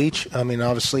Coach Leach. I mean,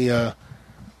 obviously,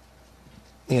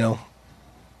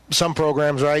 some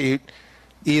programs, right?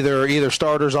 Either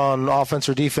starters on offense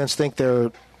or defense think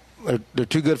they're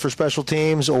too good for special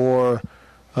teams, or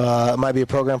it might be a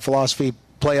program philosophy,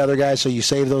 play other guys so you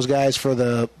save those guys for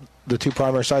the 2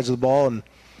 primary sides of the ball. And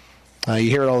you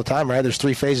hear it all the time, right? There's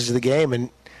 3 phases of the game, and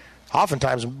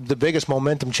oftentimes the biggest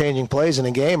momentum-changing plays in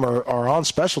a game are on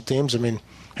special teams. I mean,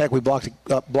 heck, we blocked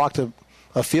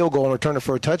a field goal and returned it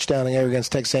for a touchdown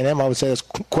against Texas A&M. I would say that's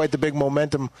quite the big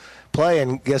momentum play,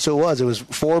 and guess who it was? It was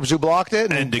Forbes who blocked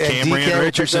it, and DK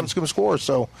Richardson scores.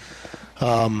 So,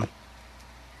 so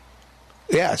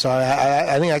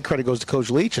I think that credit goes to Coach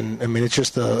Leach, and I mean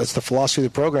it's the philosophy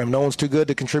of the program. No one's too good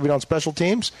to contribute on special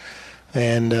teams,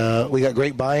 and we got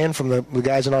great buy-in from the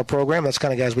guys in our program. That's the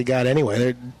kind of guys we got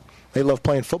anyway. They love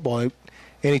playing football.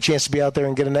 Any chance to be out there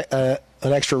and get an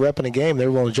extra rep in a game,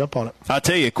 they're willing to jump on it. I'll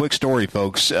tell you a quick story,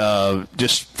 folks,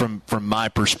 just from my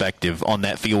perspective on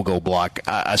that field goal block.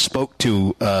 I spoke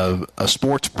to a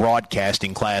sports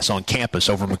broadcasting class on campus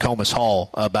over McComas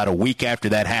Hall about a week after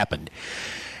that happened.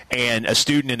 And a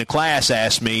student in the class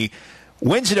asked me,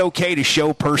 when's it okay to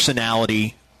show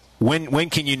personality when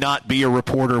can you not be a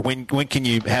reporter? When can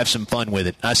you have some fun with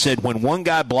it? I said when one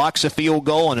guy blocks a field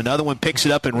goal and another one picks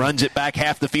it up and runs it back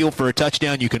half the field for a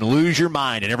touchdown, you can lose your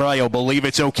mind, and everybody will believe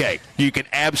it's okay. You can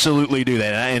absolutely do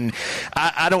that. And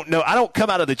I don't know. I don't come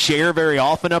out of the chair very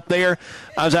often up there.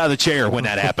 I was out of the chair when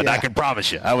that happened. I can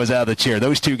promise you. I was out of the chair.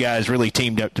 Those two guys really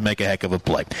teamed up to make a heck of a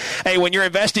play. Hey, when you're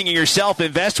investing in yourself,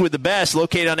 invest with the best.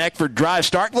 Located on Eckford Drive,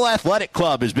 Starkville Athletic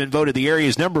Club has been voted the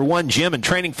area's #1 gym and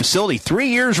training facility 3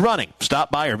 years running.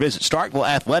 Stop by or visit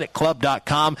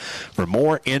StarkvilleAthleticClub.com for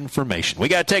more information. We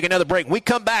got to take another break. When we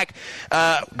come back,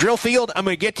 Drillfield, I'm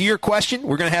going to get to your question.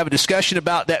 We're going to have a discussion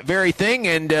about that very thing,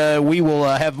 and we will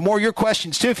have more of your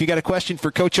questions, too. If you got a question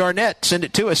for Coach Arnett, send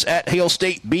it to us at Hail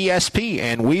State BSP,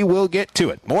 and we will get to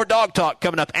it. More Dog Talk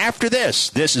coming up after this.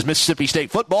 This is Mississippi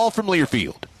State football from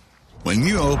Learfield. When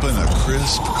you open a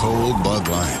crisp, cold Bud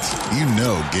Light, you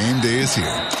know game day is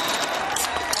here.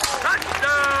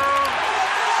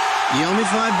 You owe me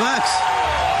 $5.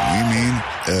 We mean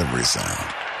every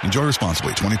sound. Enjoy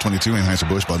responsibly. 2022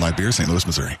 Anheuser-Busch Bud Light Beer, St. Louis,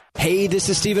 Missouri. Hey, this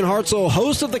is Stephen Hartzell,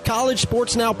 host of the College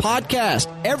Sports Now podcast.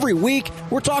 Every week,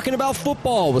 we're talking about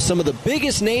football with some of the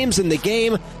biggest names in the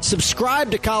game. Subscribe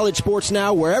to College Sports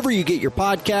Now wherever you get your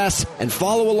podcasts and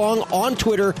follow along on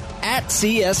Twitter at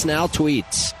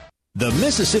CSNowTweets. The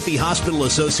Mississippi Hospital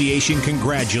Association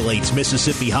congratulates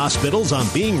Mississippi hospitals on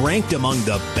being ranked among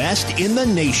the best in the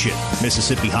nation.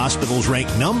 Mississippi hospitals rank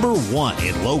 #1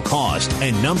 in low cost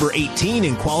and #18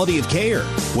 in quality of care.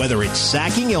 Whether it's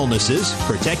sacking illnesses,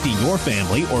 protecting your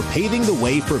family, or paving the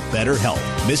way for better health,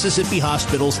 Mississippi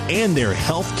hospitals and their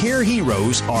healthcare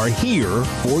heroes are here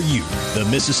for you. The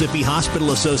Mississippi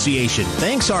Hospital Association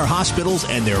thanks our hospitals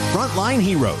and their frontline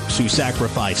heroes who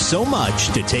sacrifice so much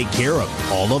to take care of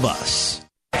all of us.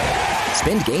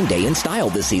 Spend game day in style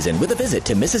this season with a visit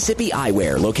to Mississippi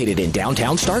Eyewear, located in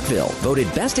downtown Starkville.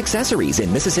 Voted best accessories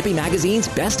in Mississippi Magazine's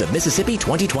Best of Mississippi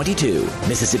 2022.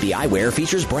 Mississippi Eyewear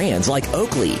features brands like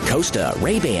Oakley, Costa,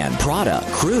 Ray-Ban, Prada,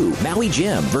 Crew, Maui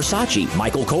Jim, Versace,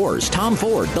 Michael Kors, Tom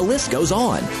Ford. The list goes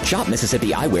on. Shop Mississippi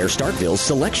Eyewear Starkville's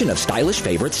selection of stylish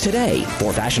favorites today.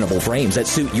 For fashionable frames that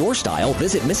suit your style,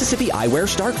 visit Mississippi Eyewear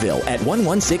Starkville at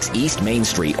 116 East Main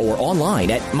Street or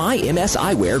online at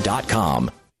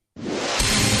mymseyewear.com.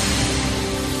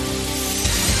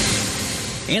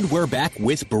 And we're back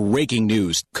with breaking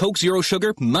news. Coke Zero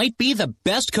Sugar might be the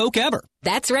best Coke ever.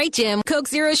 That's right, Jim. Coke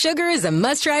Zero Sugar is a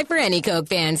must-try for any Coke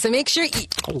fan, so make sure you...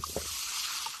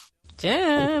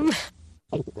 Jim.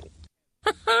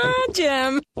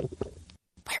 Jim.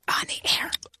 We're on the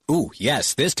air. Ooh,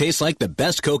 yes, this tastes like the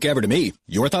best Coke ever to me.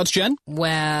 Your thoughts, Jen?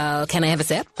 Well, can I have a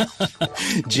sip?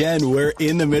 Jen, we're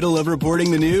in the middle of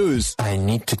reporting the news. I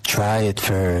need to try it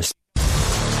first.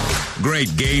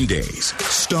 Great game days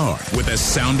start with the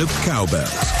sound of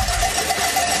cowbells.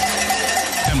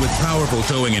 And with powerful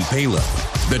towing and payload,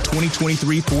 the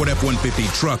 2023 Ford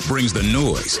F-150 truck brings the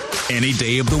noise any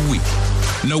day of the week.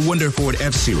 No wonder Ford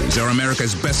F-Series are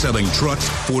America's best-selling trucks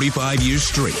 45 years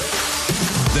straight.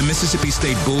 The Mississippi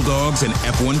State Bulldogs and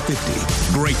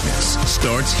F-150. Greatness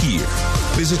starts here.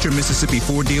 Visit your Mississippi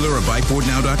Ford dealer or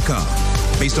buyfordnow.com.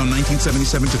 Based on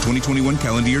 1977 to 2021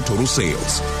 calendar year total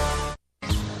sales.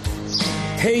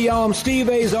 Hey y'all, I'm Steve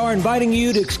Azar inviting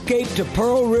you to escape to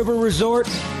Pearl River Resort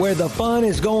where the fun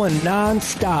is going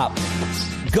non-stop.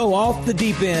 Go off the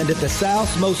deep end at the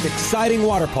South's most exciting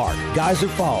water park, Geyser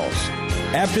Falls.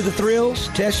 After the thrills,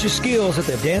 test your skills at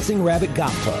the Dancing Rabbit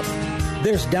Golf Club.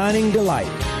 There's dining delight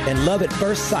and love at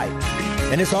first sight.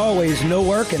 And it's always no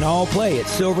work and all play at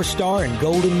Silver Star and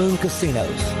Golden Moon Casinos.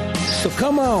 So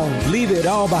come on, leave it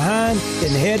all behind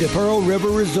and head to Pearl River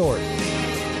Resort.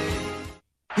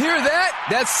 Hear that?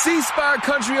 That's C Spire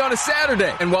Country on a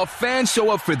Saturday. And while fans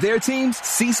show up for their teams,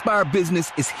 C Spire Business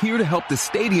is here to help the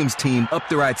stadium's team up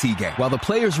their IT game. While the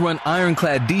players run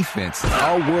ironclad defense,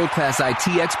 our world-class IT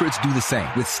experts do the same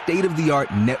with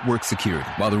state-of-the-art network security.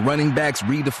 While the running backs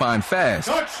redefine fast,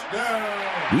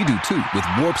 touchdown! We do too with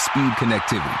warp speed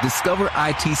connectivity. Discover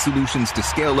IT solutions to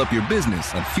scale up your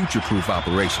business and future-proof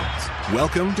operations.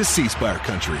 Welcome to C Spire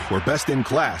Country, where best in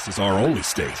class is our only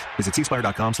state. Visit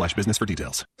cspire.com/business for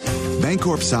details.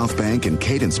 Bancorp South Bank and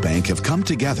Cadence Bank have come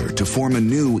together to form a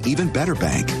new, even better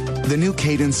bank. The new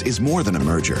Cadence is more than a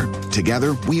merger.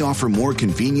 Together, we offer more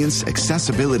convenience,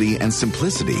 accessibility, and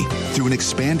simplicity through an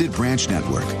expanded branch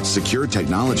network, secure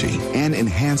technology, and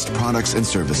enhanced products and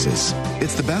services.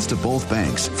 It's the best of both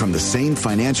banks from the same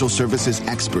financial services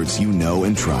experts you know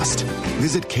and trust.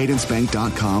 Visit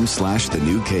cadencebank.com/the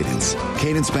new Cadence.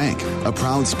 Cadence Bank, a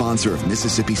proud sponsor of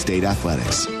Mississippi State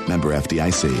Athletics. Member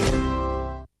FDIC.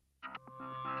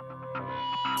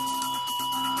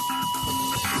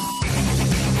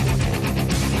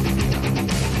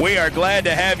 We are glad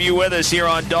to have you with us here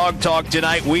on Dog Talk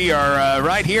tonight. We are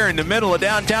right here in the middle of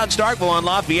downtown Starkville on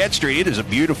Lafayette Street. It is a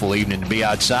beautiful evening to be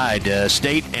outside.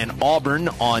 State and Auburn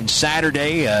on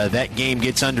Saturday. That game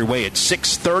gets underway at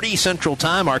 6:30 Central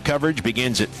Time. Our coverage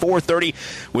begins at 4:30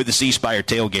 with the C Spire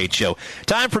Tailgate Show.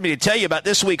 Time for me to tell you about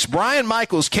this week's Brian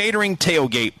Michaels Catering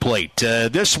Tailgate Plate.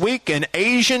 This week, an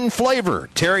Asian flavor,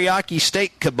 teriyaki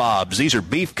steak kebabs. These are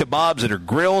beef kebabs that are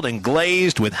grilled and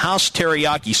glazed with house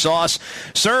teriyaki sauce,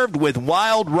 served with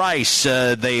wild rice.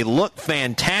 They look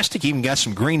fantastic. Even got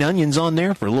some green onions on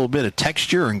there for a little bit of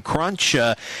texture and crunch.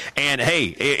 And, hey,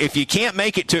 if you can't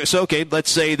make it to – so, okay, let's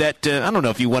say that I don't know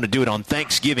if you want to do it on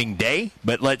Thanksgiving Day,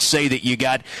 but let's say that you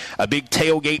got a big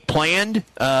tailgate planned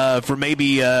for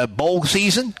maybe bowl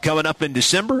season coming up in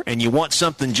December, and you want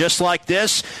something just like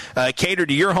this catered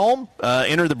to your home.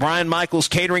 Enter the Brian Michaels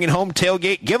Catering and Home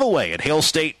Tailgate giveaway at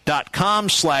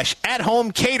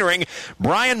hailstate.com/at-home catering.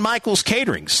 Brian Michaels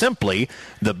Catering, simply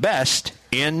the best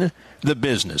in the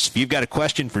business. If you've got a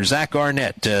question for Zach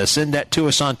Arnett, send that to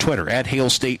us on Twitter at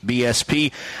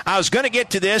HailStateBSP. I was going to get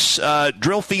to this.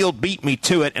 Drillfield beat me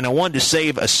to it, and I wanted to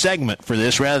save a segment for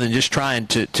this rather than just trying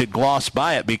to gloss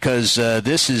by it, because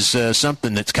this is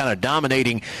something that's kind of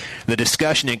dominating the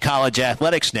discussion in college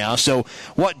athletics now. So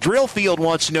what Drillfield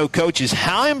wants to know, Coach, is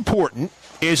how important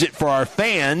is it for our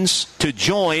fans to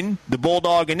join the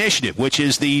Bulldog Initiative, which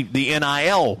is the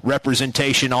NIL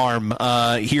representation arm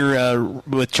here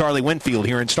with Charlie Winfield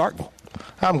here in Starkville?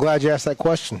 I'm glad you asked that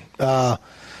question.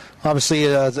 Obviously,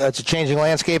 it's a changing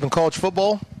landscape in college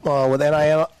football with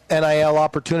NIL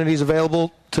opportunities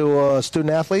available to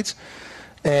student athletes,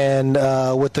 and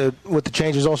with the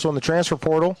changes also in the transfer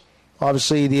portal.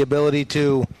 Obviously, the ability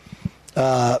to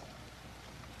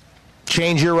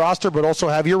change your roster, but also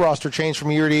have your roster change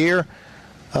from year to year.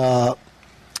 I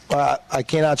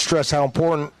cannot stress how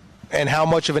important and how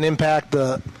much of an impact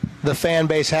the fan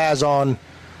base has on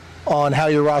how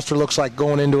your roster looks like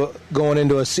going into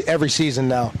every season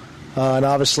now. And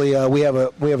obviously, we have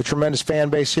a tremendous fan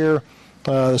base here.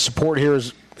 The support here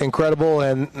is incredible,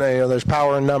 and there's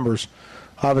power in numbers.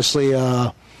 Obviously,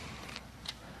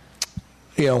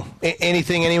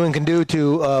 anything anyone can do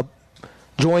to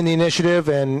join the initiative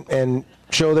and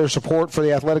show their support for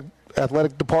the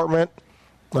athletic department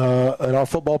and our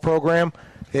football program.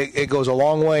 It goes a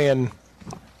long way in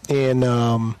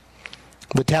the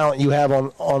talent you have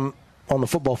on the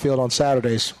football field on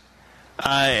Saturdays.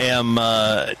 I am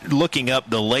looking up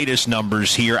the latest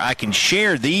numbers here. I can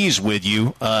share these with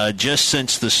you just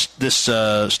since this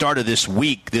start of this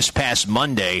week, this past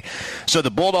Monday. So the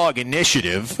Bulldog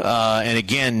Initiative, and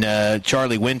again,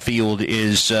 Charlie Winfield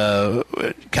is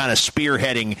kind of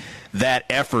spearheading that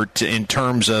effort in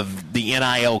terms of the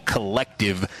NIL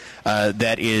collective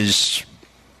that is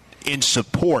in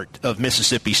support of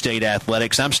Mississippi State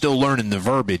athletics. I'm still learning the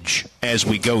verbiage as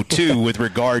we go, too, with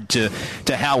regard to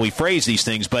how we phrase these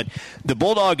things. But the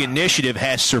Bulldog Initiative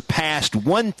has surpassed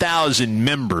 1,000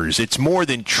 members. It's more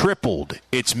than tripled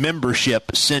its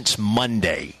membership since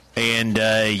Monday. And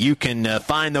you can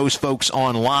find those folks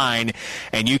online,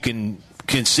 and you can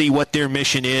see what their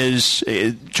mission is.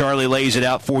 Charlie lays it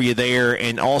out for you there,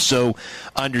 and also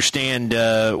understand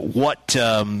what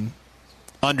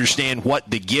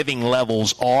the giving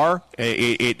levels are.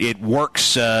 It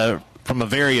works from a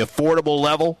very affordable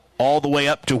level all the way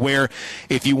up to where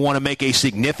if you want to make a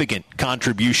significant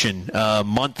contribution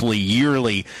monthly,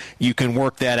 yearly, you can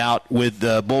work that out with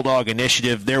the Bulldog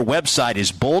Initiative. Their website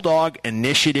is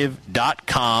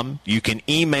bulldoginitiative.com. You can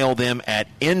email them at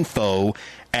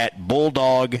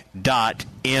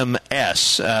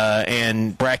info@bulldog.ms.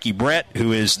 And Bracky Brett,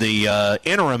 who is the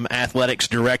interim athletics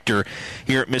director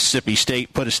here at Mississippi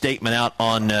State, put a statement out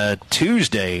on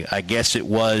Tuesday, I guess it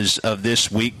was, of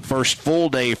this week. First full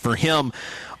day for him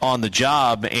on the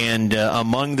job, and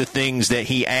among the things that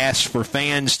he asked for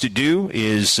fans to do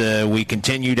is we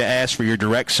continue to ask for your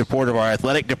direct support of our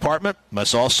athletic department.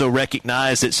 Must also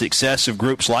recognize that success of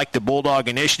groups like the Bulldog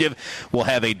Initiative will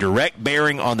have a direct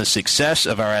bearing on the success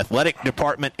of our athletic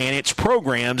department and its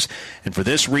programs, and for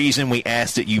this reason we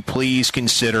ask that you please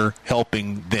consider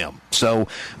helping them. So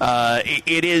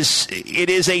it is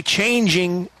a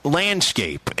changing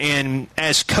landscape, and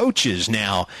as coaches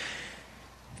now,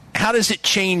 how does it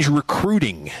change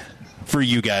recruiting for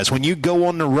you guys when you go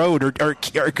on the road, or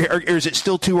is it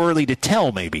still too early to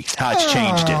tell maybe how it's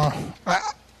changed it?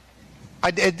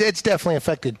 It's definitely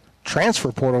affected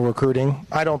transfer portal recruiting.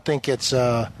 I don't think it's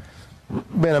been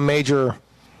a major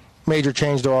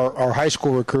change to our high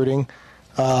school recruiting.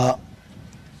 You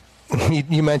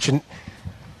mentioned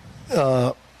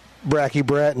Bracky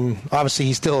Brett, and obviously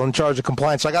he's still in charge of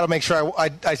compliance. So I got to make sure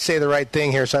I say the right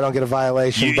thing here, so I don't get a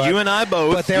violation. You and I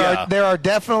both. But there are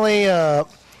definitely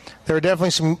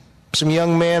some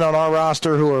young men on our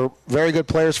roster who are very good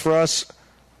players for us.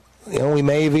 You know, we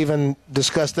may have even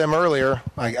discussed them earlier.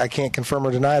 I can't confirm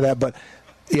or deny that, but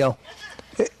you know,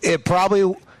 it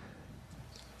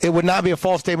would not be a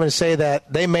false statement to say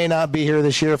that they may not be here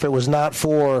this year if it was not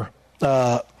for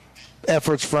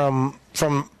efforts from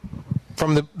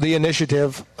the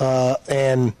initiative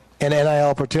and NIL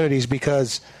opportunities,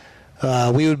 because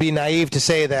we would be naive to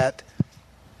say that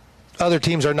other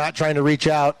teams are not trying to reach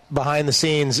out behind the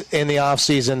scenes in the off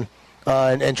season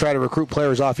and try to recruit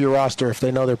players off your roster if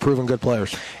they know they're proven good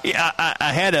players. Yeah,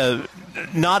 I had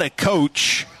not a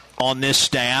coach on this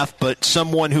staff, but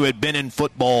someone who had been in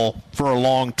football for a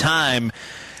long time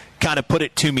kind of put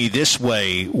it to me this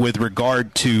way with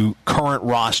regard to current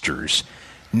rosters.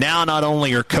 Now not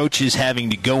only are coaches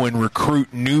having to go and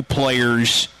recruit new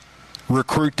players,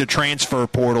 recruit the transfer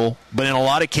portal, but in a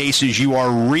lot of cases you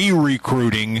are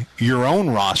re-recruiting your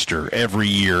own roster every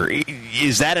year.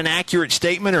 Is that an accurate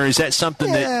statement, or is that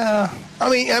something that... I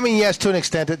mean, yes, to an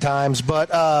extent at times, but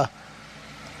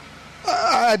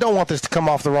I don't want this to come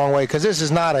off the wrong way, because this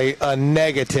is not a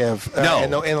negative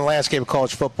in the landscape of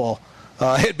college football.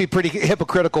 It'd be pretty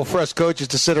hypocritical for us coaches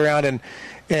to sit around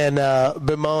and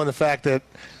bemoan the fact that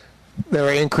there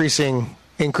are increasing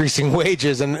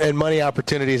wages and money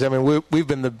opportunities. I mean, we've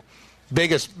been the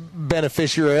biggest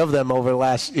beneficiary of them over the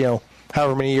last,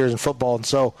 however many years in football. And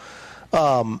so,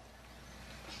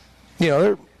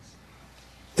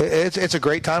 it's a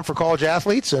great time for college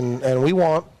athletes, and we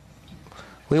want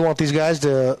these guys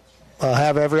to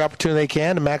have every opportunity they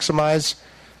can to maximize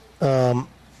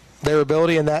their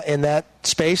ability in that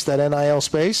space, that NIL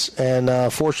space.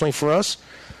 And fortunately for us,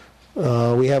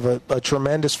 we have a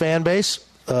tremendous fan base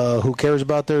who cares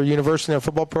about their university and their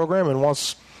football program and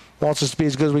wants us to be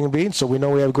as good as we can be. And so we know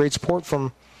we have great support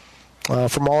from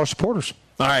all our supporters.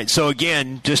 All right, so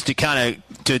again, just to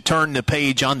turn the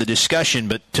page on the discussion,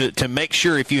 but to make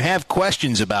sure if you have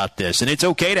questions about this, and it's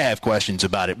okay to have questions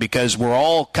about it because we're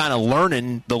all kind of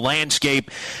learning the landscape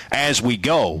as we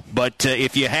go. But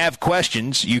if you have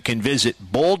questions, you can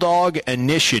visit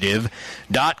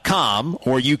bulldoginitiative.com,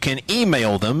 or you can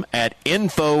email them at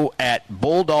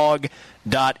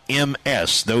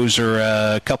info@bulldog.ms. Those are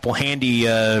a couple handy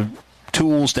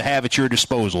tools to have at your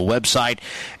disposal, website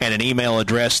and an email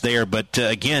address there. But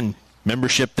again,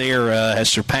 membership there has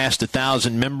surpassed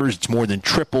 1,000 members. It's more than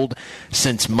tripled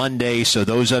since Monday. So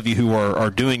those of you who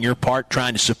are doing your part,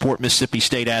 trying to support Mississippi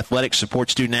State athletics, support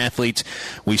student athletes,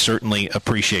 we certainly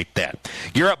appreciate that.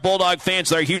 You're up, Bulldog fans.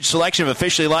 There are a huge selection of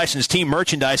officially licensed team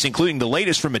merchandise, including the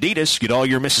latest from Adidas. Get all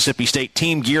your Mississippi State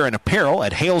team gear and apparel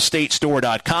at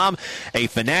HailStateStore.com, a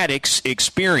Fanatics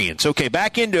experience. Okay,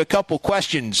 back into a couple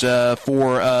questions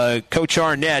for Coach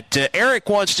Arnett. Eric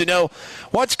wants to know,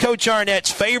 what's Coach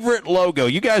Arnett's favorite logo?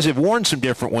 You guys have worn some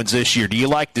different ones this year. Do you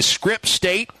like the script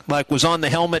state, like was on the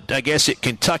helmet, I guess, at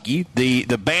Kentucky, the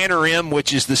banner M,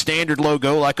 which is the standard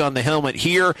logo, like on the helmet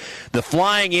here, the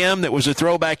flying M that was a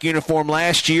throwback uniform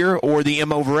last year, or the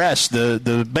M over S,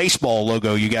 the baseball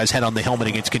logo you guys had on the helmet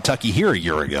against Kentucky here a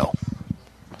year ago?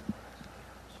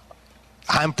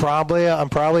 I'm probably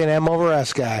an M over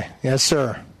S guy. Yes,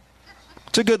 sir.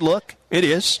 It's a good look. It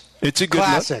is. It's a good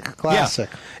classic. look. Classic.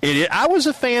 Yeah. I was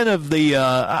a fan of the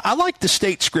I like the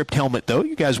state script helmet, though.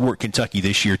 You guys wore Kentucky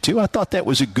this year, too. I thought that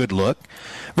was a good look.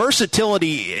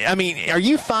 Versatility, I mean, are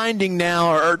you finding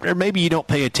now, or maybe you don't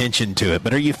pay attention to it,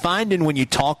 but are you finding when you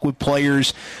talk with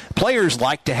players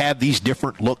like to have these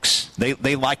different looks?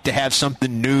 They like to have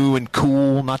something new and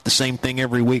cool, not the same thing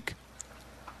every week?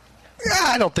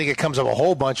 I don't think it comes up a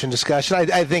whole bunch in discussion.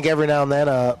 I think every now and then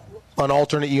an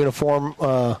alternate uniform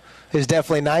is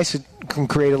definitely nice. It can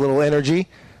create a little energy.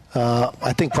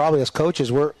 I think probably as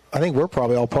coaches, we're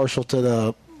probably all partial to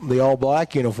the all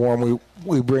black uniform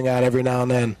we bring out every now and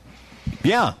then.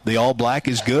 Yeah, the all black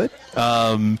is good.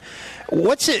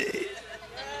 What's it?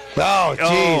 Oh,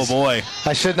 geez. Oh boy!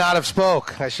 I should not have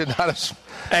spoke.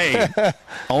 Hey,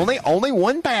 only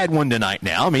one bad one tonight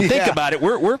now. I mean, think about it.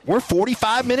 We're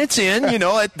 45 minutes in.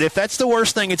 If that's the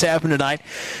worst thing that's happened tonight,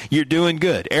 you're doing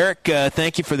good. Eric,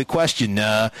 thank you for the question.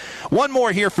 One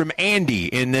more here from Andy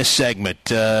in this segment.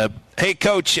 Hey,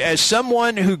 Coach, as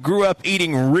someone who grew up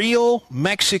eating real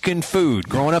Mexican food,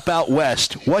 growing up out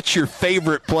west, what's your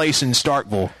favorite place in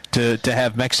Starkville to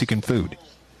have Mexican food?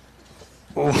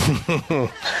 I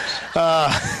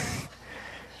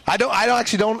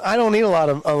don't eat a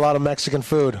lot of Mexican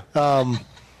food.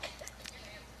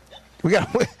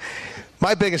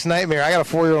 My biggest nightmare, I got a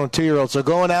 4-year-old and 2-year-old, so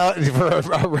going out for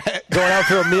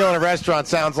a meal in a restaurant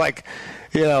sounds like,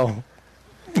 now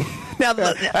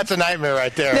that's a nightmare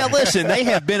right there. Now listen,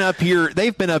 they've been up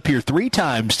here 3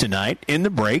 times tonight in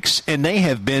the breaks, and they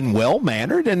have been well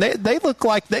mannered, and they look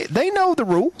like they know the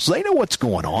rules. They know what's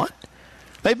going on.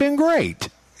 They've been great.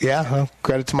 Yeah, well,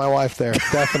 credit to my wife there.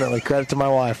 Definitely credit to my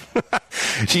wife.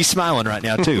 She's smiling right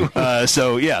now too.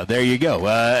 So yeah, there you go.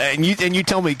 And you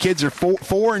tell me kids are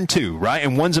 4 and 2, right?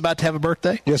 And one's about to have a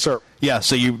birthday. Yes, sir. Yeah,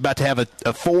 so you're about to have a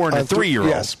 4 and a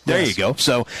 3-year-old. Yes. There you go.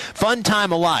 So fun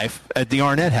time of life at the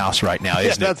Arnett house right now,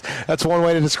 isn't it? That's one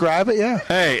way to describe it, yeah.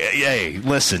 Hey,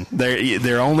 listen,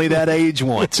 they're only that age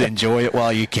once. Enjoy it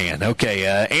while you can. Okay,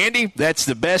 Andy, that's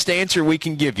the best answer we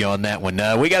can give you on that one.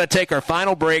 We got to take our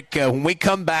final break. When we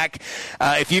come back,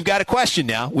 if you've got a question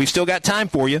now, we've still got time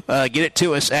for you. Get it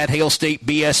to us at Hail State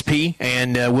BSP,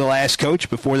 and we'll ask Coach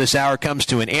before this hour comes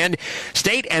to an end.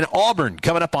 State and Auburn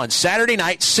coming up on Saturday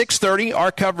night, 6:30.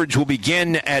 Our coverage will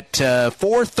begin at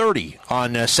 4:30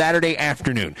 on Saturday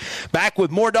afternoon. Back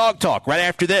with more Dog Talk right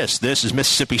after this. This is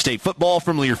Mississippi State football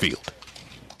from Learfield.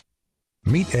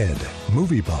 Meet Ed,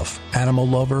 movie buff, animal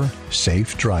lover,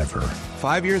 safe driver.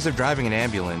 5 years of driving an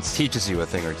ambulance teaches you a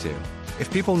thing or two. If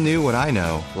people knew what I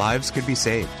know, lives could be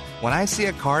saved. When I see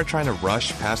a car trying to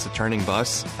rush past a turning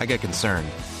bus, I get concerned.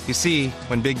 You see,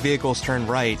 when big vehicles turn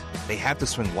right, they have to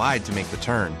swing wide to make the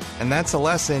turn. And that's a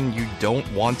lesson you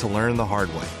don't want to learn the hard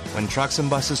way. When trucks and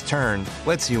buses turn,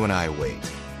 let's you and I wait.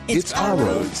 It's our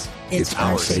roads. It's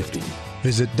our safety.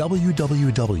 Visit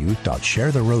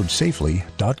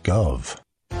www.sharetheroadsafely.gov.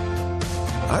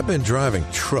 I've been driving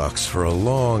trucks for a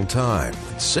long time,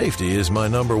 and safety is my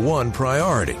number one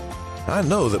priority. I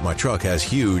know that my truck has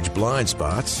huge blind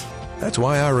spots. That's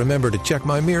why I remember to check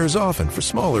my mirrors often for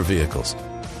smaller vehicles.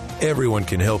 Everyone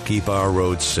can help keep our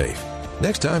roads safe.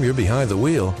 Next time you're behind the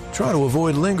wheel, try to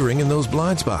avoid lingering in those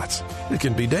blind spots. It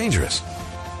can be dangerous.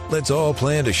 Let's all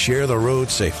plan to share the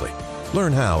road safely.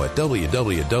 Learn how at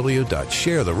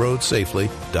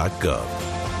www.sharetheroadsafely.gov.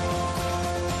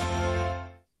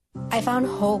 I found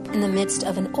hope in the midst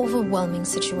of an overwhelming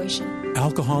situation.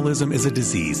 Alcoholism is a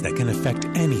disease that can affect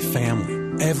any family.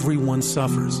 Everyone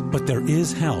suffers, but there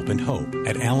is help and hope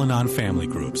at Al-Anon Family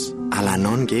Groups.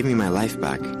 Al-Anon gave me my life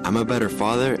back. I'm a better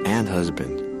father and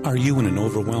husband. Are you in an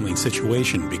overwhelming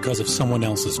situation because of someone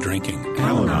else's drinking?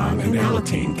 Al-Anon and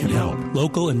Alateen can help.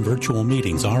 Local and virtual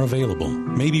meetings are available.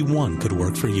 Maybe one could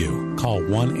work for you. Call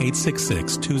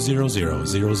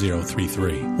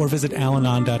 1-866-200-0033 or visit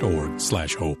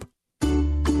alanon.org/hope.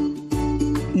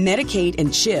 Medicaid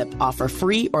and CHIP offer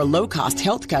free or low-cost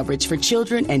health coverage for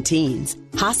children and teens.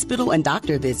 Hospital and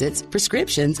doctor visits,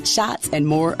 prescriptions, shots, and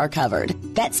more are covered.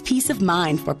 That's peace of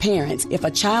mind for parents if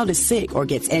a child is sick or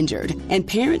gets injured. And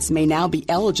parents may now be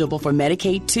eligible for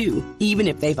Medicaid too, even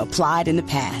if they've applied in the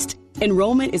past.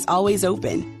 Enrollment is always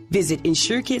open. Visit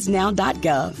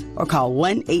InsureKidsNow.gov or call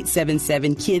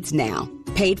 1-877-KIDS-NOW.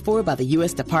 Paid for by the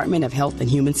U.S. Department of Health and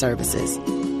Human Services.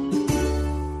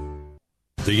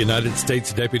 The United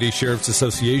States Deputy Sheriff's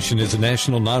Association is a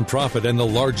national nonprofit and the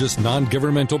largest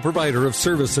non-governmental provider of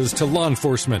services to law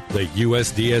enforcement. The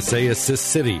USDSA assists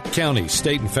city, county,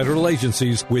 state, and federal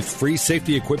agencies with free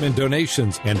safety equipment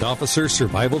donations and officer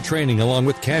survival training, along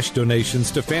with cash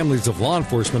donations to families of law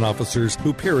enforcement officers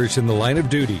who perish in the line of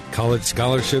duty, college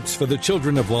scholarships for the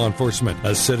children of law enforcement,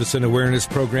 a citizen awareness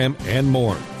program, and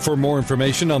more. For more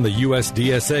information on the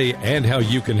USDSA and how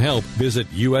you can help, visit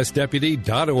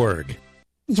usdeputy.org.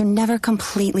 You're never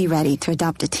completely ready to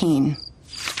adopt a teen.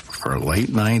 For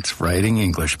late nights writing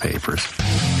English papers.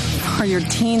 For your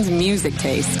teen's music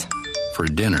taste. For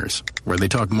dinners where they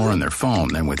talk more on their phone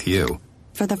than with you.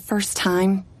 For the first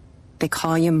time, they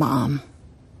call you mom.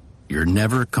 You're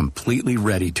never completely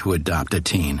ready to adopt a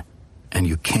teen, and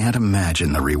you can't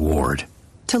imagine the reward.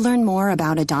 To learn more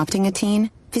about adopting a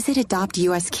teen, visit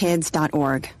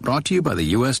adoptuskids.org. Brought to you by the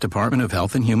U.S. Department of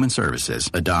Health and Human Services,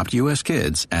 Adopt U.S.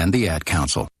 Kids, and the Ad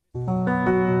Council.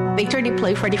 Victor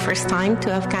deployed for the first time to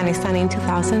Afghanistan in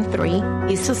 2003.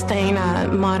 He sustained a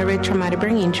moderate traumatic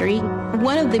brain injury.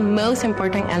 One of the most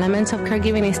important elements of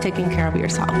caregiving is taking care of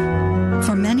yourself.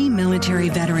 For many military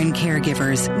veteran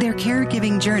caregivers, their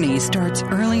caregiving journey starts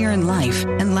earlier in life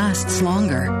and lasts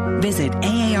longer. Visit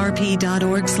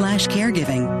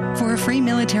aarp.org/caregiving for a free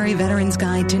military veterans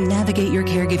guide to navigate your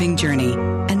caregiving journey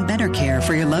and better care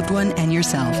for your loved one and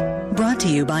yourself. Brought to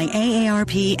you by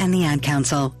AARP and the Ad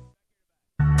Council.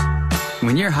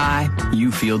 When you're high,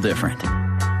 you feel different.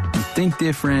 You think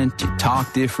different, you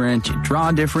talk different, you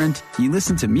draw different, you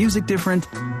listen to music different,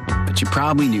 but you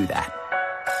probably knew that.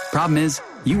 Problem is,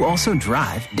 you also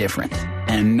drive different,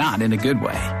 and not in a good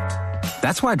way.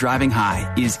 That's why driving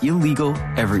high is illegal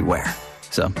everywhere.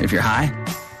 So if you're high,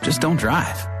 just don't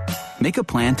drive. Make a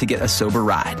plan to get a sober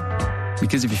ride.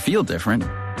 Because if you feel different,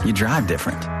 you drive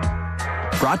different.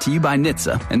 Brought to you by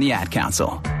NHTSA and the Ad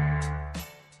Council.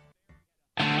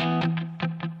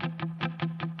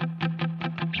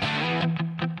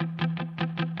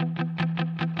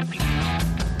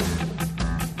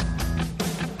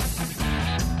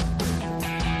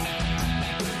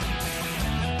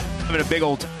 Having a big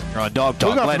old on Dog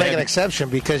Talk. We're going to make an exception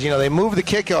because, they moved the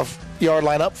kickoff yard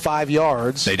line up 5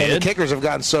 yards. They did. And the kickers have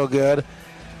gotten so good.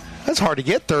 That's hard to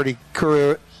get 30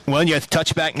 career. Well, you have to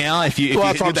touch back now. If you do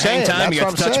the hang time, you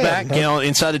have to touch back,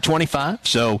 inside the 25.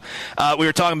 So we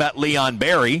were talking about Leon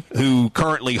Berry, who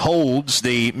currently holds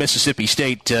the Mississippi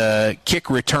State kick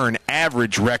return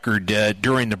average record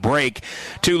during the break.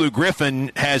 Tulu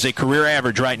Griffin has a career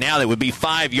average right now that would be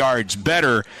 5 yards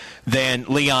better than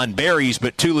Leon Berry's,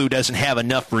 but Tulu doesn't have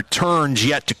enough returns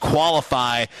yet to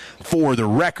qualify for the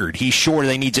record. He's sure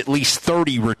they needs at least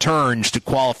 30 returns to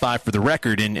qualify for the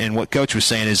record, and what Coach was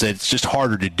saying is that it's just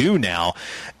harder to do now.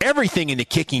 Everything in the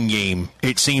kicking game,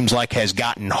 it seems like, has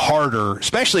gotten harder,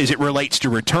 especially as it relates to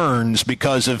returns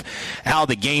because of how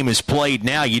the game is played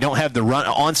now. You don't have the run.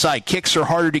 Onside kicks are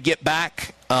harder to get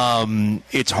back.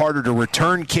 It's harder to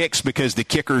return kicks because the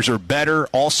kickers are better.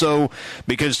 Also,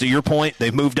 because to your point,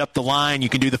 they've moved up the line. You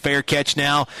can do the fair catch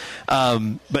now.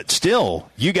 But still,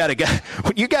 you got a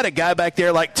guy back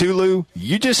there like Tulu.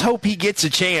 You just hope he gets a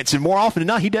chance, and more often than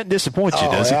not, he doesn't disappoint you,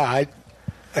 does he? I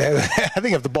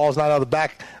think if the ball's not out of the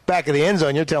back of the end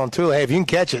zone, you're telling Tulu, hey, if you can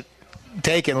catch it,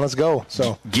 take it and let's go.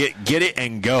 So get it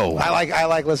and go. I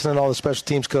like listening to all the special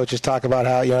teams coaches talk about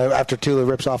how after Tulu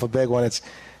rips off a big one, it's.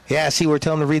 Yeah, see, we're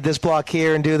telling him to read this block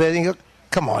here and do that. And you go,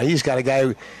 come on, you just got a guy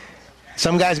who –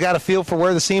 some guys got a feel for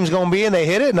where the seam's going to be, and they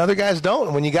hit it, and other guys don't.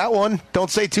 And when you got one, don't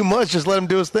say too much. Just let him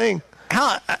do his thing.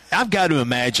 I've got to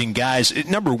imagine, guys,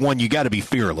 number one, you got to be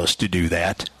fearless to do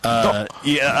that.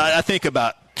 I think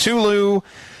about Tulu.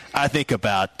 I think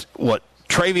about what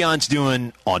Travion's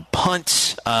doing on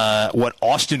punts, what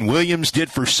Austin Williams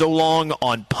did for so long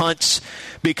on punts,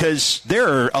 because there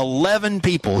are 11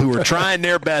 people who are trying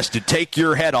their best to take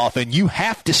your head off, and you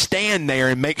have to stand there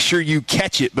and make sure you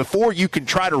catch it before you can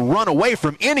try to run away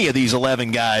from any of these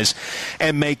 11 guys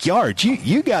and make yards.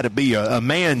 You got to be a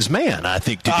man's man, I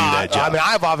think, to do that job. I mean,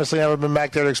 I've obviously never been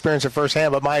back there to experience it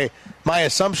firsthand, but my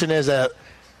assumption is that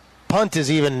punt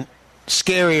is even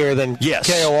scarier than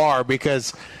KOR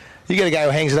because – you get a guy who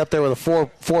hangs it up there with a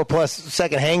 4+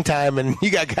 second hang time, and you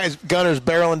got gunners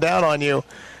barreling down on you.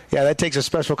 Yeah, that takes a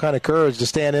special kind of courage to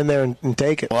stand in there and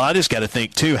take it. Well, I just got to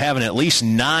think, too, having at least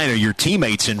 9 of your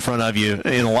teammates in front of you,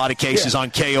 in a lot of cases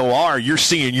on KOR, you're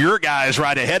seeing your guys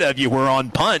right ahead of you. Where on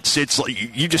punts, it's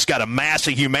like you just got a mass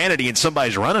of humanity and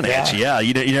somebody's running at you. Yeah,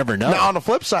 you never know. Now, on the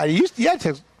flip side, you had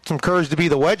to some courage to be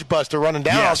the wedge buster running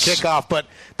down on kickoff, but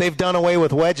they've done away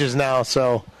with wedges now,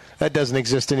 so that doesn't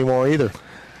exist anymore either.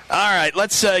 All right,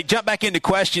 let's jump back into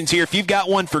questions here. If you've got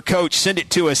one for Coach, send it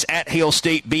to us at Hail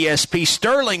State BSP.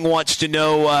 Sterling wants to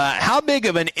know how big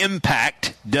of an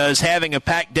impact does having a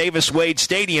packed Davis-Wade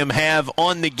Stadium have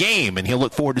on the game? And he'll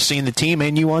look forward to seeing the team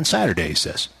and you on Saturday, he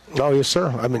says. Oh, yes, sir.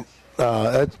 I mean,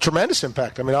 a tremendous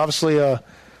impact. I mean, obviously,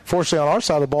 fortunately on our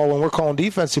side of the ball, when we're calling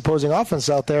defense, the opposing offense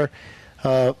out there,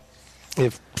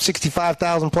 if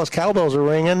 65,000-plus cowbells are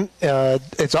ringing,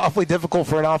 it's awfully difficult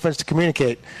for an offense to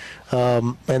communicate.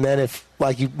 And then if,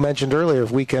 like you mentioned earlier,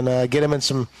 if we can get them in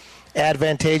some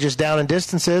advantageous down and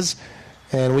distances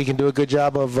and we can do a good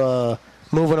job of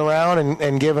moving around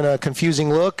and giving a confusing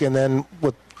look, and then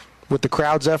with the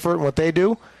crowd's effort and what they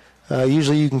do,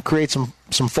 usually you can create some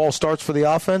false starts for the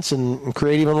offense and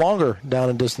create even longer down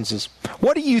and distances.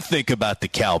 What do you think about the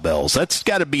cowbells? That's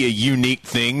got to be a unique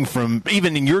thing from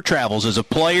even in your travels as a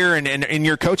player and in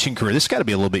your coaching career. This got to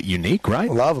be a little bit unique, right?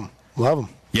 Love them.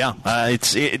 Yeah,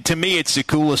 to me, it's the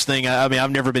coolest thing. I mean,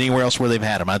 I've never been anywhere else where they've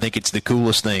had them. I think it's the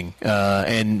coolest thing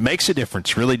and makes a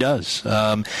difference, really does.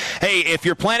 Hey, if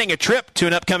you're planning a trip to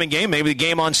an upcoming game, maybe the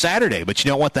game on Saturday, but you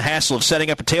don't want the hassle of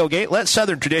setting up a tailgate, let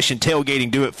Southern Tradition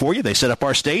Tailgating do it for you. They set up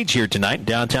our stage here tonight in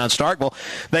downtown Starkville.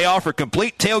 They offer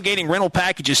complete tailgating rental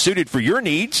packages suited for your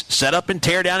needs, setup and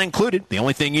tear down included. The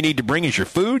only thing you need to bring is your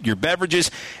food, your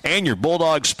beverages, and your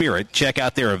Bulldog spirit. Check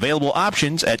out their available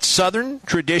options at Southern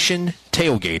Tradition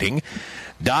Tailgating.com.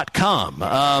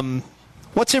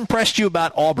 What's impressed you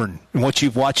about Auburn and what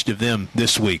you've watched of them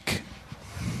this week?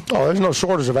 Oh, there's no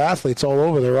shortage of athletes all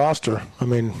over their roster. I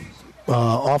mean,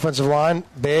 offensive line,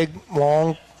 big,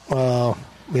 long,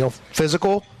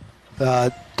 physical.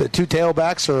 The two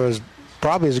tailbacks are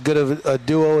probably as good of a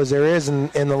duo as there is in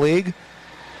the league.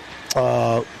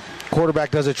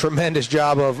 quarterback does a tremendous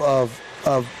job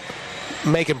of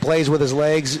making plays with his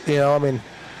legs. I mean,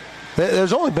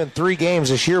 there's only been 3 games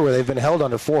this year where they've been held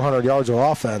under 400 yards of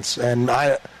offense, and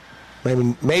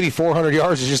maybe 400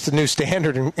 yards is just the new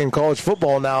standard in college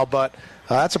football now, but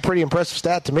that's a pretty impressive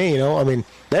stat to me. I mean,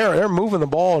 they're moving the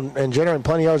ball and generating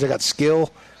plenty of yards. They got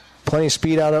skill, plenty of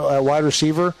speed out of wide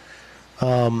receiver.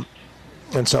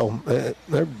 And so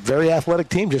they're a very athletic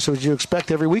team, just as you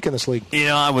expect every week in this league.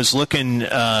 I was looking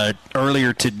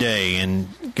earlier today and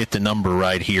get the number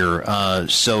right here.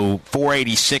 So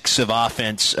 486 of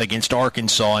offense against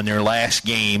Arkansas in their last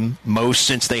game, most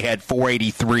since they had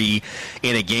 483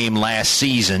 in a game last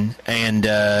season. And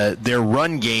their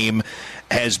run game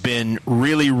has been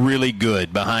really, really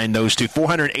good behind those two.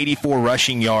 484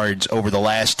 rushing yards over the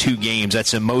last 2 games.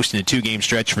 That's the most in a 2-game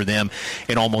stretch for them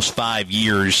in almost 5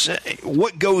 years.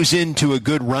 What goes into a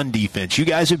good run defense? You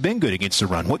guys have been good against the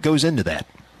run. What goes into that?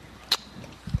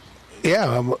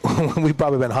 Yeah, we've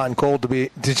probably been hot and cold to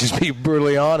just be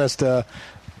brutally honest.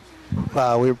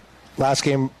 We last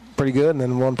game pretty good, and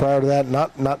then one prior to that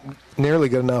not nearly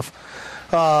good enough.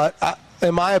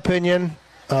 In my opinion,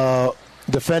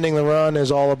 defending the run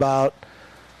is all about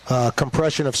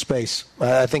compression of space.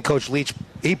 I think Coach Leach,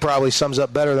 he probably sums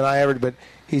up better than I ever did, but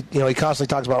he constantly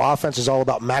talks about offense is all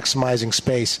about maximizing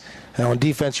space. And on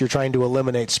defense, you're trying to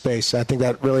eliminate space. I think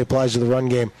that really applies to the run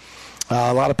game.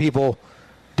 A lot of people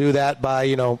do that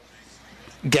by,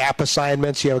 gap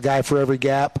assignments. You have a guy for every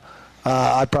gap.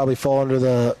 I'd probably fall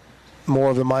under more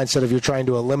of the mindset of you're trying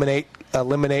to eliminate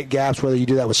gaps, whether you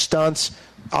do that with stunts.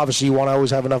 Obviously, you want to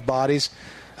always have enough bodies.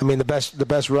 I mean, the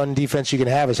best run defense you can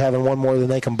have is having one more than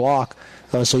they can block.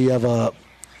 So you have a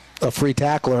free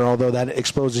tackler, although that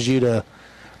exposes you to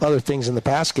other things in the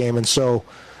pass game. And so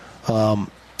I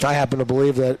happen to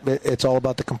believe that it's all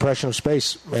about the compression of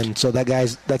space. And so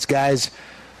that's guys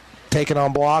taking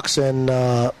on blocks and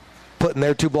putting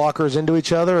their 2 blockers into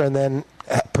each other and then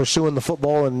pursuing the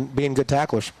football and being good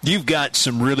tacklers. You've got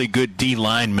some really good D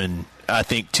linemen, I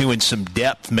think, too, and some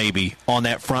depth maybe on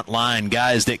that front line,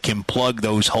 guys that can plug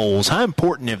those holes. How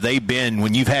important have they been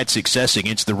when you've had success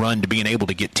against the run to being able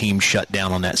to get teams shut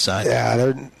down on that side?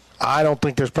 Yeah, I don't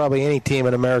think there's probably any team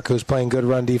in America who's playing good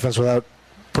run defense without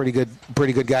pretty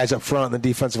good guys up front in the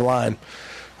defensive line.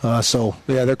 So,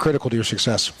 they're critical to your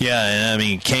success. Yeah, and I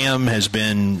mean, Cam has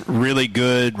been really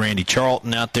good. Randy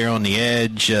Charlton out there on the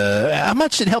edge. How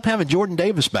much did it help having Jordan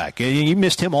Davis back? You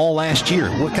missed him all last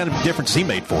year. What kind of difference he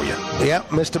made for you? Yeah,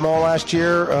 missed him all last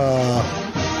year.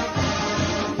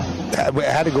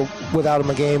 Had to go without him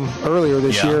a game earlier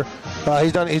this year.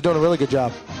 He's doing a really good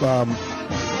job.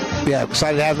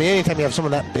 Excited to have him. Anytime you have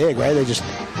someone that big, right?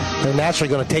 They're naturally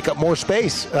going to take up more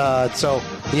space. So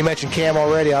you mentioned Cam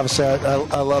already. Obviously,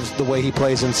 I love the way he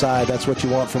plays inside. That's what you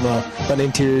want from an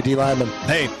interior D lineman.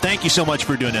 Hey, thank you so much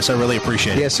for doing this. I really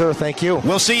appreciate it. Yes, sir. Thank you.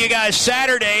 We'll see you guys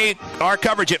Saturday. Our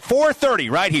coverage at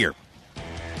 4:30 right here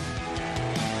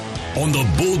on the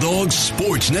Bulldogs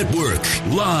Sports Network,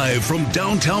 live from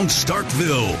downtown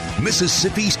Starkville,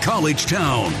 Mississippi's college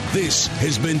town. This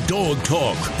has been Dog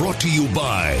Talk, brought to you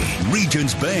by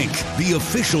Regions Bank, the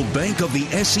official bank of the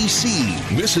SEC,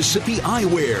 Mississippi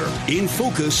Eyewear, in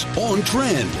focus, on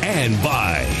trend, and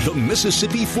by the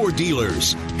Mississippi Ford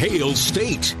Dealers, Hail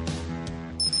State.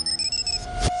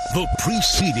 The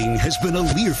preceding has been a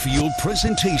Learfield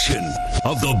presentation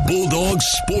of the Bulldogs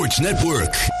Sports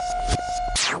Network.